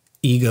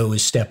ego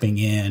is stepping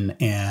in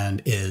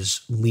and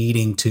is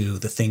leading to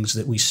the things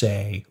that we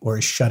say, or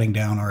is shutting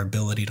down our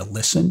ability to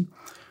listen,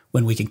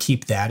 when we can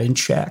keep that in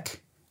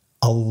check,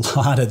 a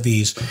lot of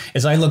these,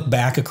 as I look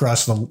back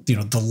across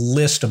the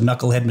list of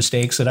knucklehead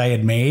mistakes that I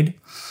had made,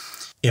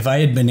 if I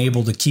had been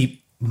able to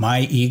keep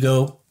my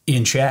ego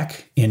in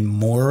check in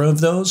more of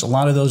those, a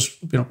lot of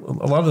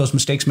those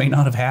mistakes may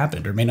not have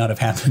happened, or may not have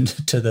happened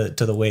to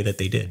the way that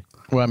they did.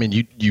 Well, I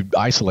mean, you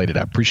isolated.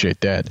 I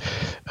appreciate that.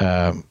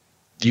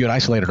 You had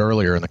isolated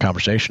earlier in the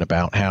conversation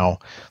about how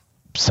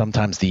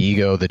sometimes the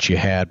ego that you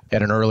had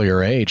at an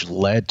earlier age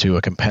led to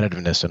a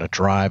competitiveness and a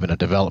drive and a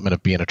development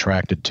of being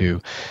attracted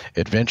to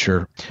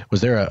adventure.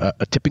 Was there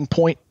a tipping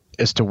point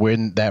as to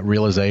when that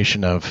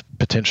realization of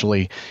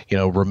potentially,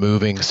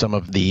 removing some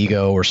of the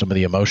ego or some of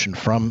the emotion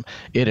from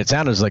it? It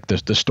sounded like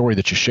the story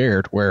that you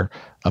shared, where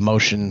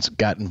emotions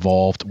got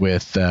involved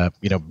with,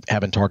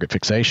 having target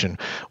fixation,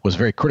 was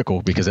very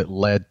critical, because it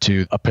led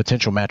to a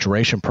potential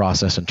maturation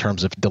process in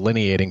terms of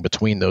delineating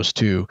between those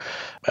two,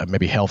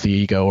 maybe healthy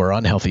ego or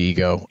unhealthy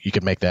ego. You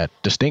could make that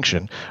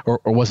distinction, or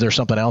was there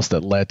something else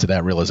that led to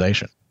that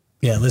realization?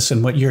 Yeah,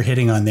 listen, what you're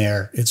hitting on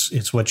there,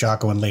 it's what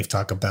Jocko and Leif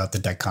talk about, the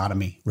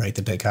dichotomy, right?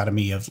 The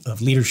dichotomy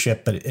of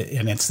leadership,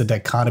 and it's the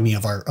dichotomy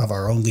of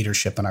our own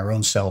leadership and our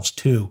own selves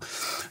too.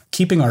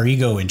 Keeping our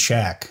ego in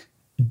check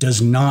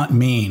does not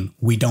mean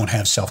we don't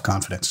have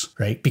self-confidence,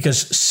 right?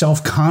 Because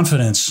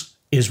self-confidence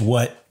is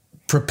what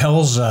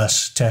propels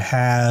us to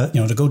have,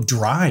 to go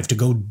drive, to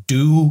go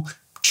do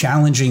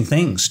challenging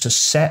things, to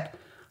set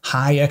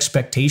high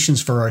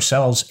expectations for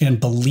ourselves and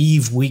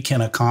believe we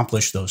can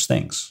accomplish those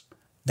things.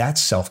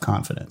 That's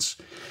self-confidence.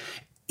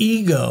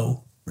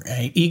 Ego,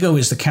 right? Ego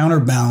is the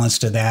counterbalance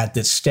to that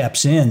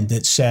steps in,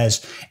 that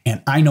says,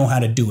 and I know how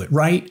to do it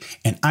right,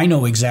 and I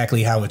know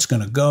exactly how it's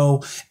going to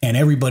go, and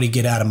everybody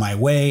get out of my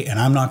way, and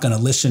I'm not going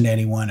to listen to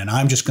anyone, and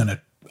I'm just going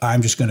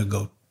to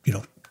go,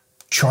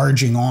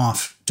 charging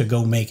off to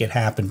go make it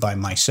happen by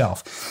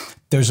myself.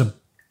 There's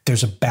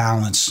a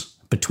balance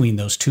between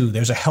those two.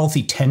 There's a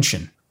healthy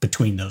tension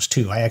between those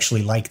two. I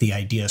actually like the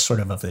idea sort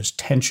of this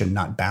tension,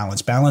 not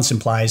balance. Balance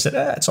implies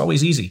that it's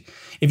always easy.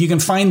 If you can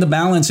find the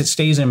balance, it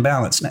stays in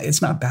balance. It's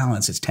not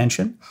balance, it's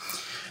tension.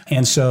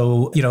 And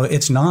so,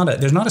 there's not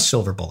a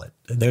silver bullet.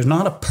 There's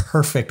not a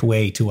perfect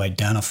way to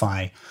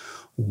identify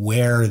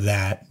where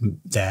that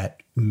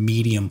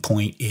medium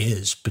point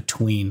is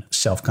between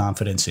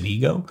self-confidence and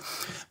ego.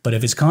 But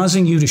if it's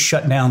causing you to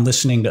shut down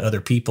listening to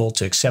other people,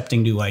 to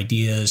accepting new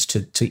ideas,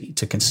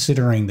 to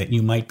considering that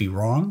you might be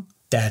wrong,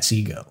 that's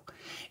ego.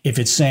 If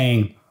it's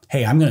saying,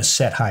 hey, I'm going to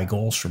set high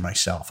goals for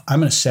myself, I'm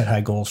going to set high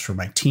goals for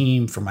my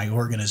team, for my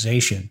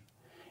organization,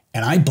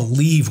 and I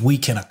believe we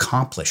can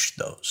accomplish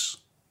those,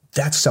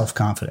 that's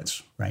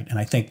self-confidence, right? And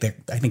I think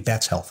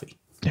that's healthy.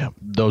 Yeah,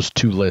 those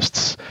two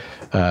lists,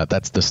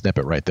 that's the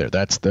snippet right there.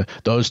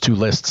 Those two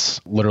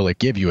lists literally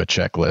give you a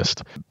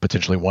checklist.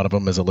 Potentially one of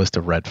them is a list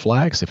of red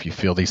flags. If you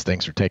feel these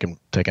things are taken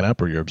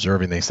up, or you're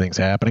observing these things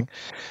happening,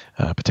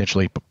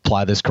 potentially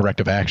apply this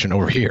corrective action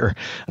over here,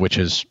 which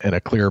is in a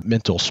clear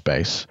mental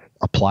space.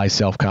 Apply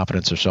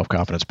self-confidence or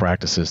self-confidence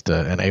practices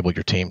to enable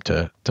your team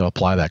to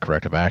apply that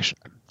corrective action.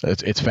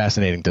 It's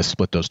fascinating to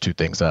split those two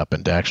things up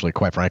and to actually,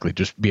 quite frankly,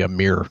 just be a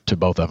mirror to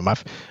both of them.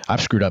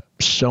 I've screwed up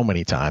so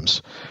many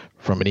times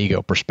from an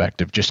ego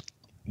perspective. Just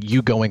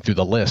you going through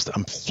the list,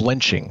 I'm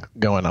flinching,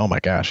 going, oh my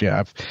gosh,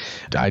 yeah,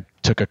 I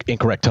took an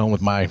incorrect tone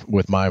with my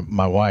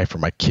wife or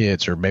my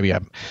kids, or maybe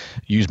I've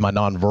used my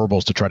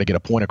nonverbals to try to get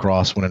a point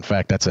across, when in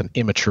fact that's an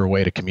immature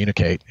way to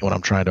communicate when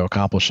I'm trying to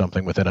accomplish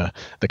something within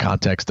the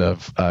context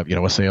of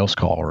a sales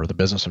call or the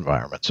business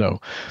environment.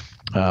 So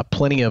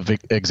plenty of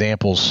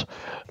examples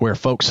where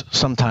folks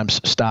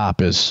sometimes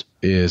stop is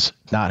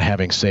not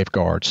having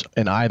safeguards.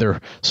 In either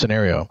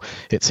scenario,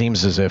 it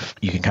seems as if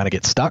you can kind of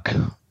get stuck,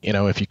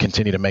 if you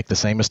continue to make the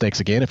same mistakes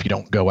again, if you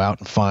don't go out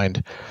and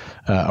find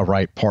a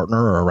right partner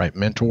or a right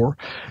mentor.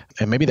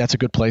 And maybe that's a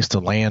good place to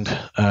land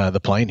the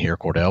plane here,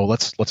 Cordell.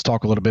 Let's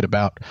talk a little bit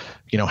about,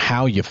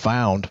 how you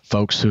found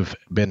folks who've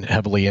been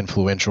heavily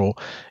influential,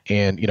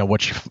 and,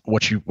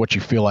 what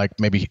you feel like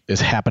maybe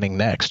is happening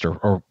next,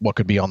 or what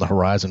could be on the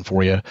horizon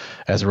for you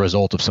as a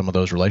result of some of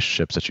those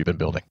relationships that you've been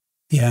building.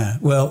 Yeah,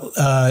 well,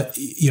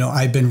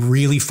 I've been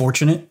really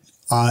fortunate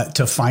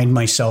to find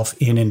myself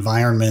in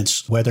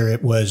environments, whether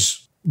it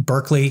was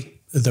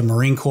Berkeley, the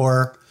Marine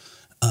Corps,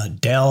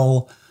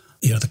 Dell,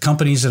 the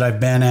companies that I've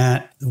been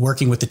at,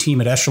 working with the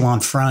team at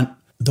Echelon Front.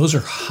 Those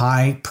are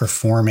high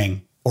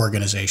performing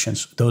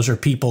organizations. Those are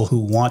people who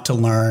want to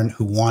learn,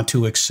 who want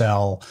to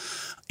excel.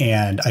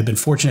 And I've been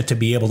fortunate to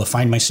be able to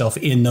find myself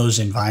in those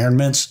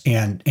environments,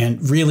 and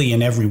really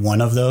in every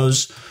one of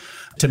those,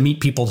 to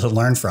meet people to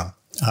learn from.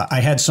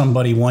 I had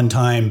somebody one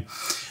time,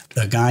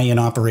 a guy in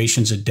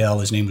operations at Dell,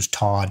 his name was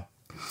Todd.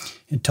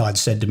 And Todd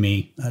said to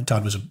me,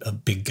 Todd was a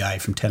big guy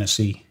from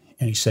Tennessee.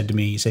 And he said to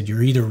me,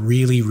 you're either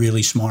really,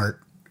 really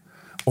smart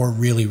or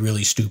really,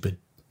 really stupid,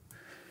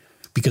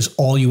 because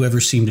all you ever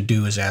seem to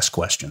do is ask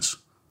questions.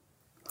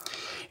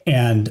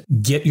 And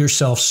get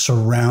yourself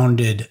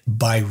surrounded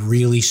by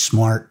really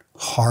smart,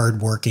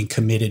 hardworking,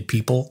 committed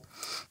people,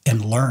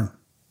 and learn.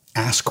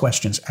 Ask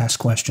questions,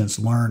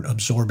 learn,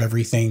 absorb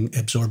everything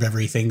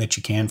that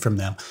you can from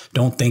them.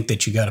 Don't think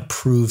that you got to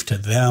prove to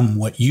them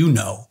what you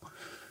know,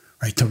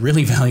 right? The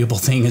really valuable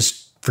thing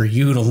is for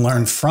you to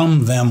learn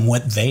from them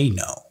what they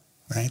know,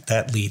 right?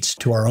 That leads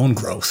to our own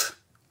growth.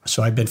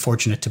 So I've been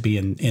fortunate to be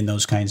in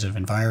those kinds of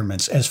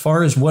environments. As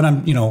far as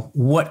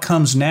what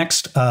comes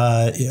next,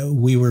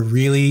 we were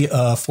really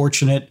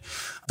fortunate.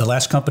 The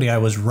last company I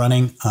was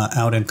running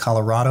out in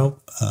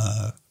Colorado,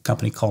 a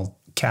company called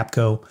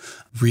Capco,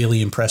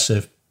 really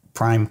impressive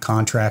prime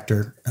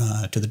contractor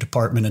to the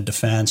Department of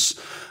Defense.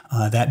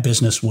 That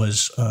business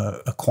was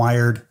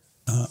acquired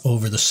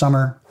over the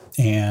summer.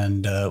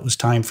 And it was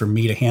time for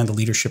me to hand the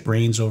leadership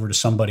reins over to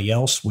somebody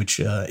else, which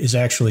is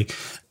actually,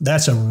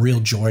 that's a real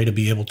joy to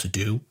be able to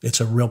do.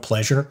 It's a real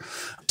pleasure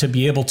to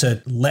be able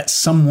to let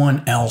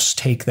someone else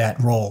take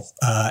that role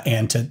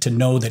and to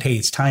know that, hey,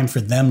 it's time for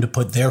them to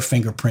put their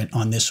fingerprint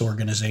on this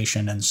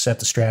organization and set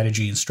the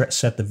strategy and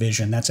set the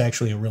vision. That's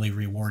actually a really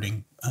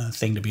rewarding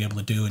thing to be able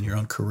to do in your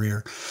own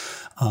career.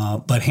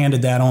 But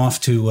handed that off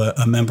to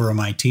a member of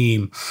my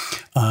team.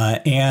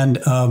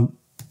 Now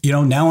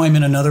I'm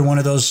in another one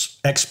of those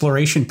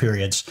exploration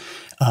periods.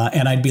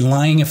 And I'd be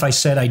lying if I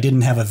said I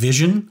didn't have a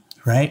vision,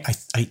 right?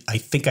 I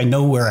think I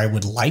know where I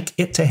would like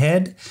it to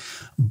head.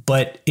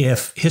 But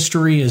if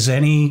history is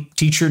any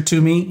teacher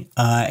to me,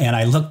 and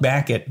I look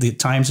back at the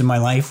times in my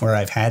life where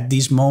I've had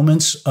these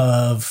moments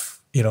of,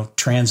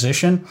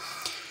 transition,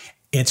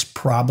 it's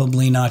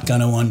probably not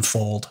going to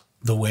unfold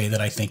the way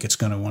that I think it's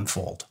going to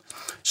unfold.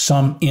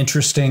 Some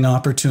interesting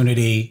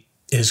opportunity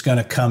is going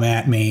to come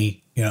at me,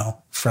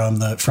 from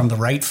the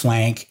right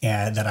flank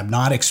that I'm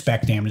not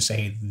expecting. I'm going to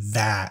say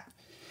that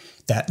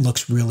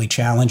looks really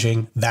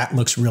challenging. That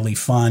looks really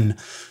fun.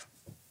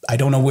 I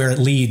don't know where it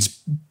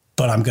leads,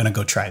 but I'm going to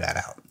go try that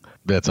out.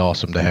 That's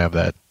awesome to have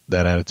that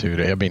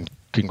attitude. I mean,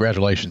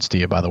 congratulations to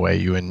you, by the way,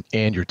 you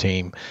and your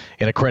team,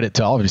 and a credit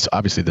to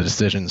obviously the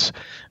decisions.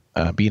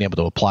 Being able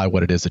to apply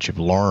what it is that you've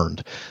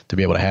learned to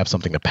be able to have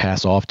something to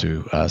pass off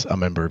to a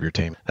member of your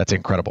team. That's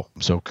incredible.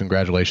 So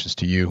congratulations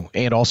to you.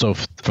 And also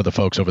for the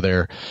folks over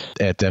there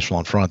at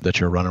Echelon Front that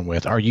you're running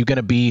with. Are you going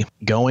to be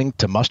going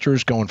to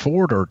musters going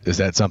forward? Or is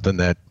that something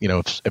that,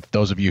 if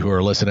those of you who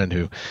are listening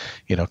who,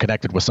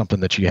 connected with something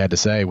that you had to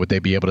say, would they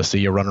be able to see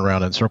you running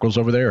around in circles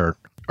over there? Or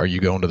are you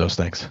going to those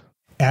things?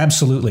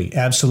 Absolutely.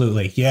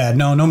 Yeah,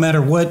 no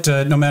matter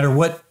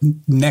what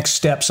next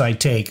steps I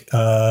take,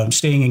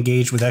 staying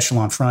engaged with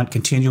Echelon Front,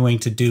 continuing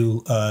to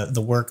do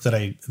the work that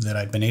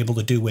I've been able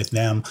to do with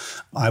them.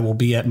 I will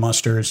be at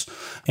musters,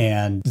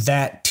 and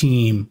that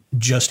team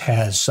just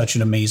has such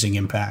an amazing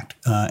impact.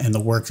 And the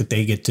work that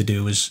they get to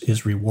do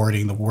is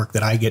rewarding. The work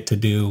that I get to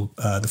do,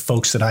 the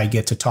folks that I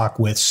get to talk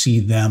with, see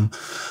them,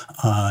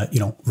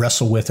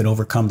 wrestle with and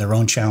overcome their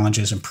own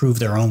challenges, improve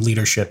their own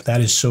leadership.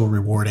 That is so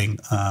rewarding.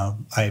 I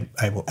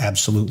will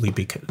absolutely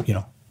be,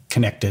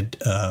 connected,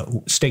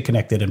 stay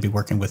connected and be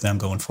working with them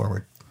going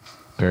forward.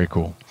 Very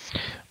cool.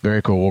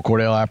 Very cool. Well,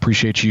 Cordell, I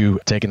appreciate you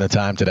taking the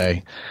time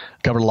today.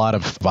 Covered a lot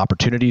of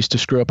opportunities to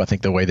screw up. I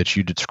think the way that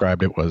you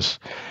described it was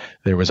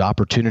there was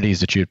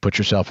opportunities that you had put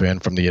yourself in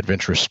from the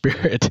adventurous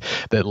spirit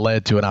that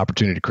led to an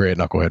opportunity to create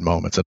knucklehead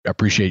moments. I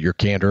appreciate your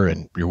candor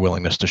and your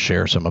willingness to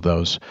share some of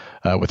those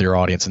with your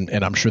audience.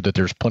 And I'm sure that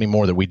there's plenty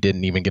more that we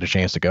didn't even get a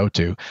chance to go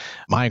to.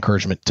 My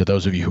encouragement to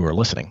those of you who are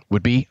listening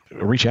would be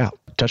reach out,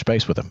 touch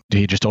base with them.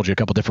 He just told you a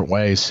couple different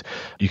ways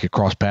you could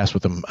cross paths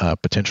with them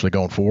potentially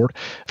going forward.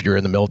 If you're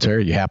in the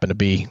military, you happen to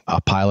be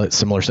a pilot,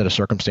 similar set of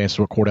circumstances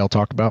what Cordell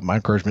talked about, my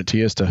encouragement to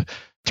you is to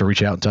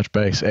reach out and touch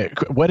base.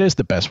 What is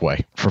the best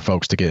way for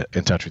folks to get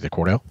in touch with you,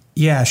 Cordell?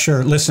 Yeah,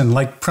 sure. Listen,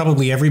 like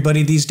probably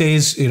everybody these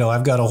days,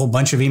 I've got a whole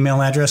bunch of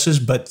email addresses,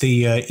 but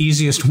the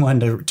easiest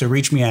one to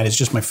reach me at is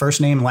just my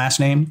first name,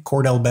 last name,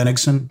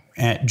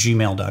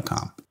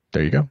 CordellBennigsen@gmail.com.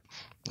 There you go.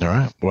 All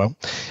right. Well,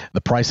 the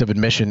price of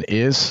admission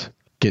is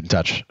get in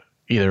touch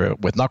either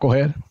with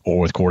Knucklehead or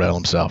with Cordell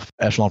himself.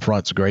 Echelon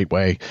Front's a great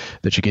way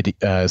that you get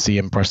to see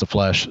him press the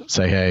flesh,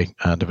 say hey,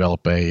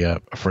 develop a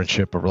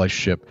friendship, a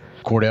relationship.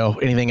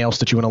 Cordell, anything else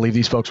that you want to leave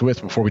these folks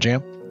with before we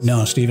jam?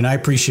 No, Stephen, I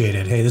appreciate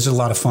it. Hey, this is a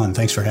lot of fun.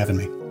 Thanks for having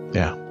me.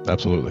 Yeah,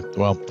 absolutely.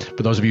 Well,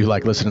 for those of you who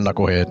like listening to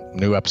Knucklehead,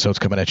 new episodes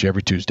coming at you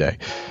every Tuesday.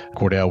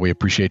 Cordell, we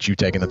appreciate you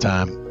taking the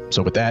time.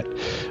 So with that,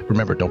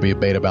 remember, don't be a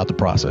beta about the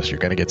process. You're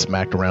going to get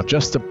smacked around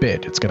just a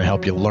bit. It's going to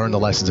help you learn the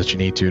lessons that you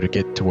need to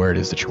get to where it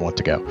is that you want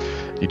to go.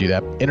 You do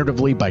that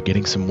iteratively by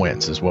getting some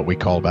wins is what we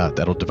call about.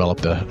 That'll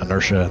develop the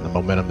inertia and the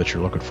momentum that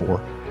you're looking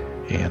for.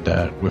 And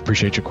we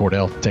appreciate you,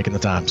 Cordell, taking the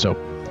time. So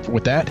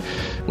with that,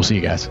 we'll see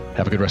you guys.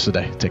 Have a good rest of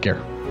the day. Take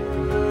care.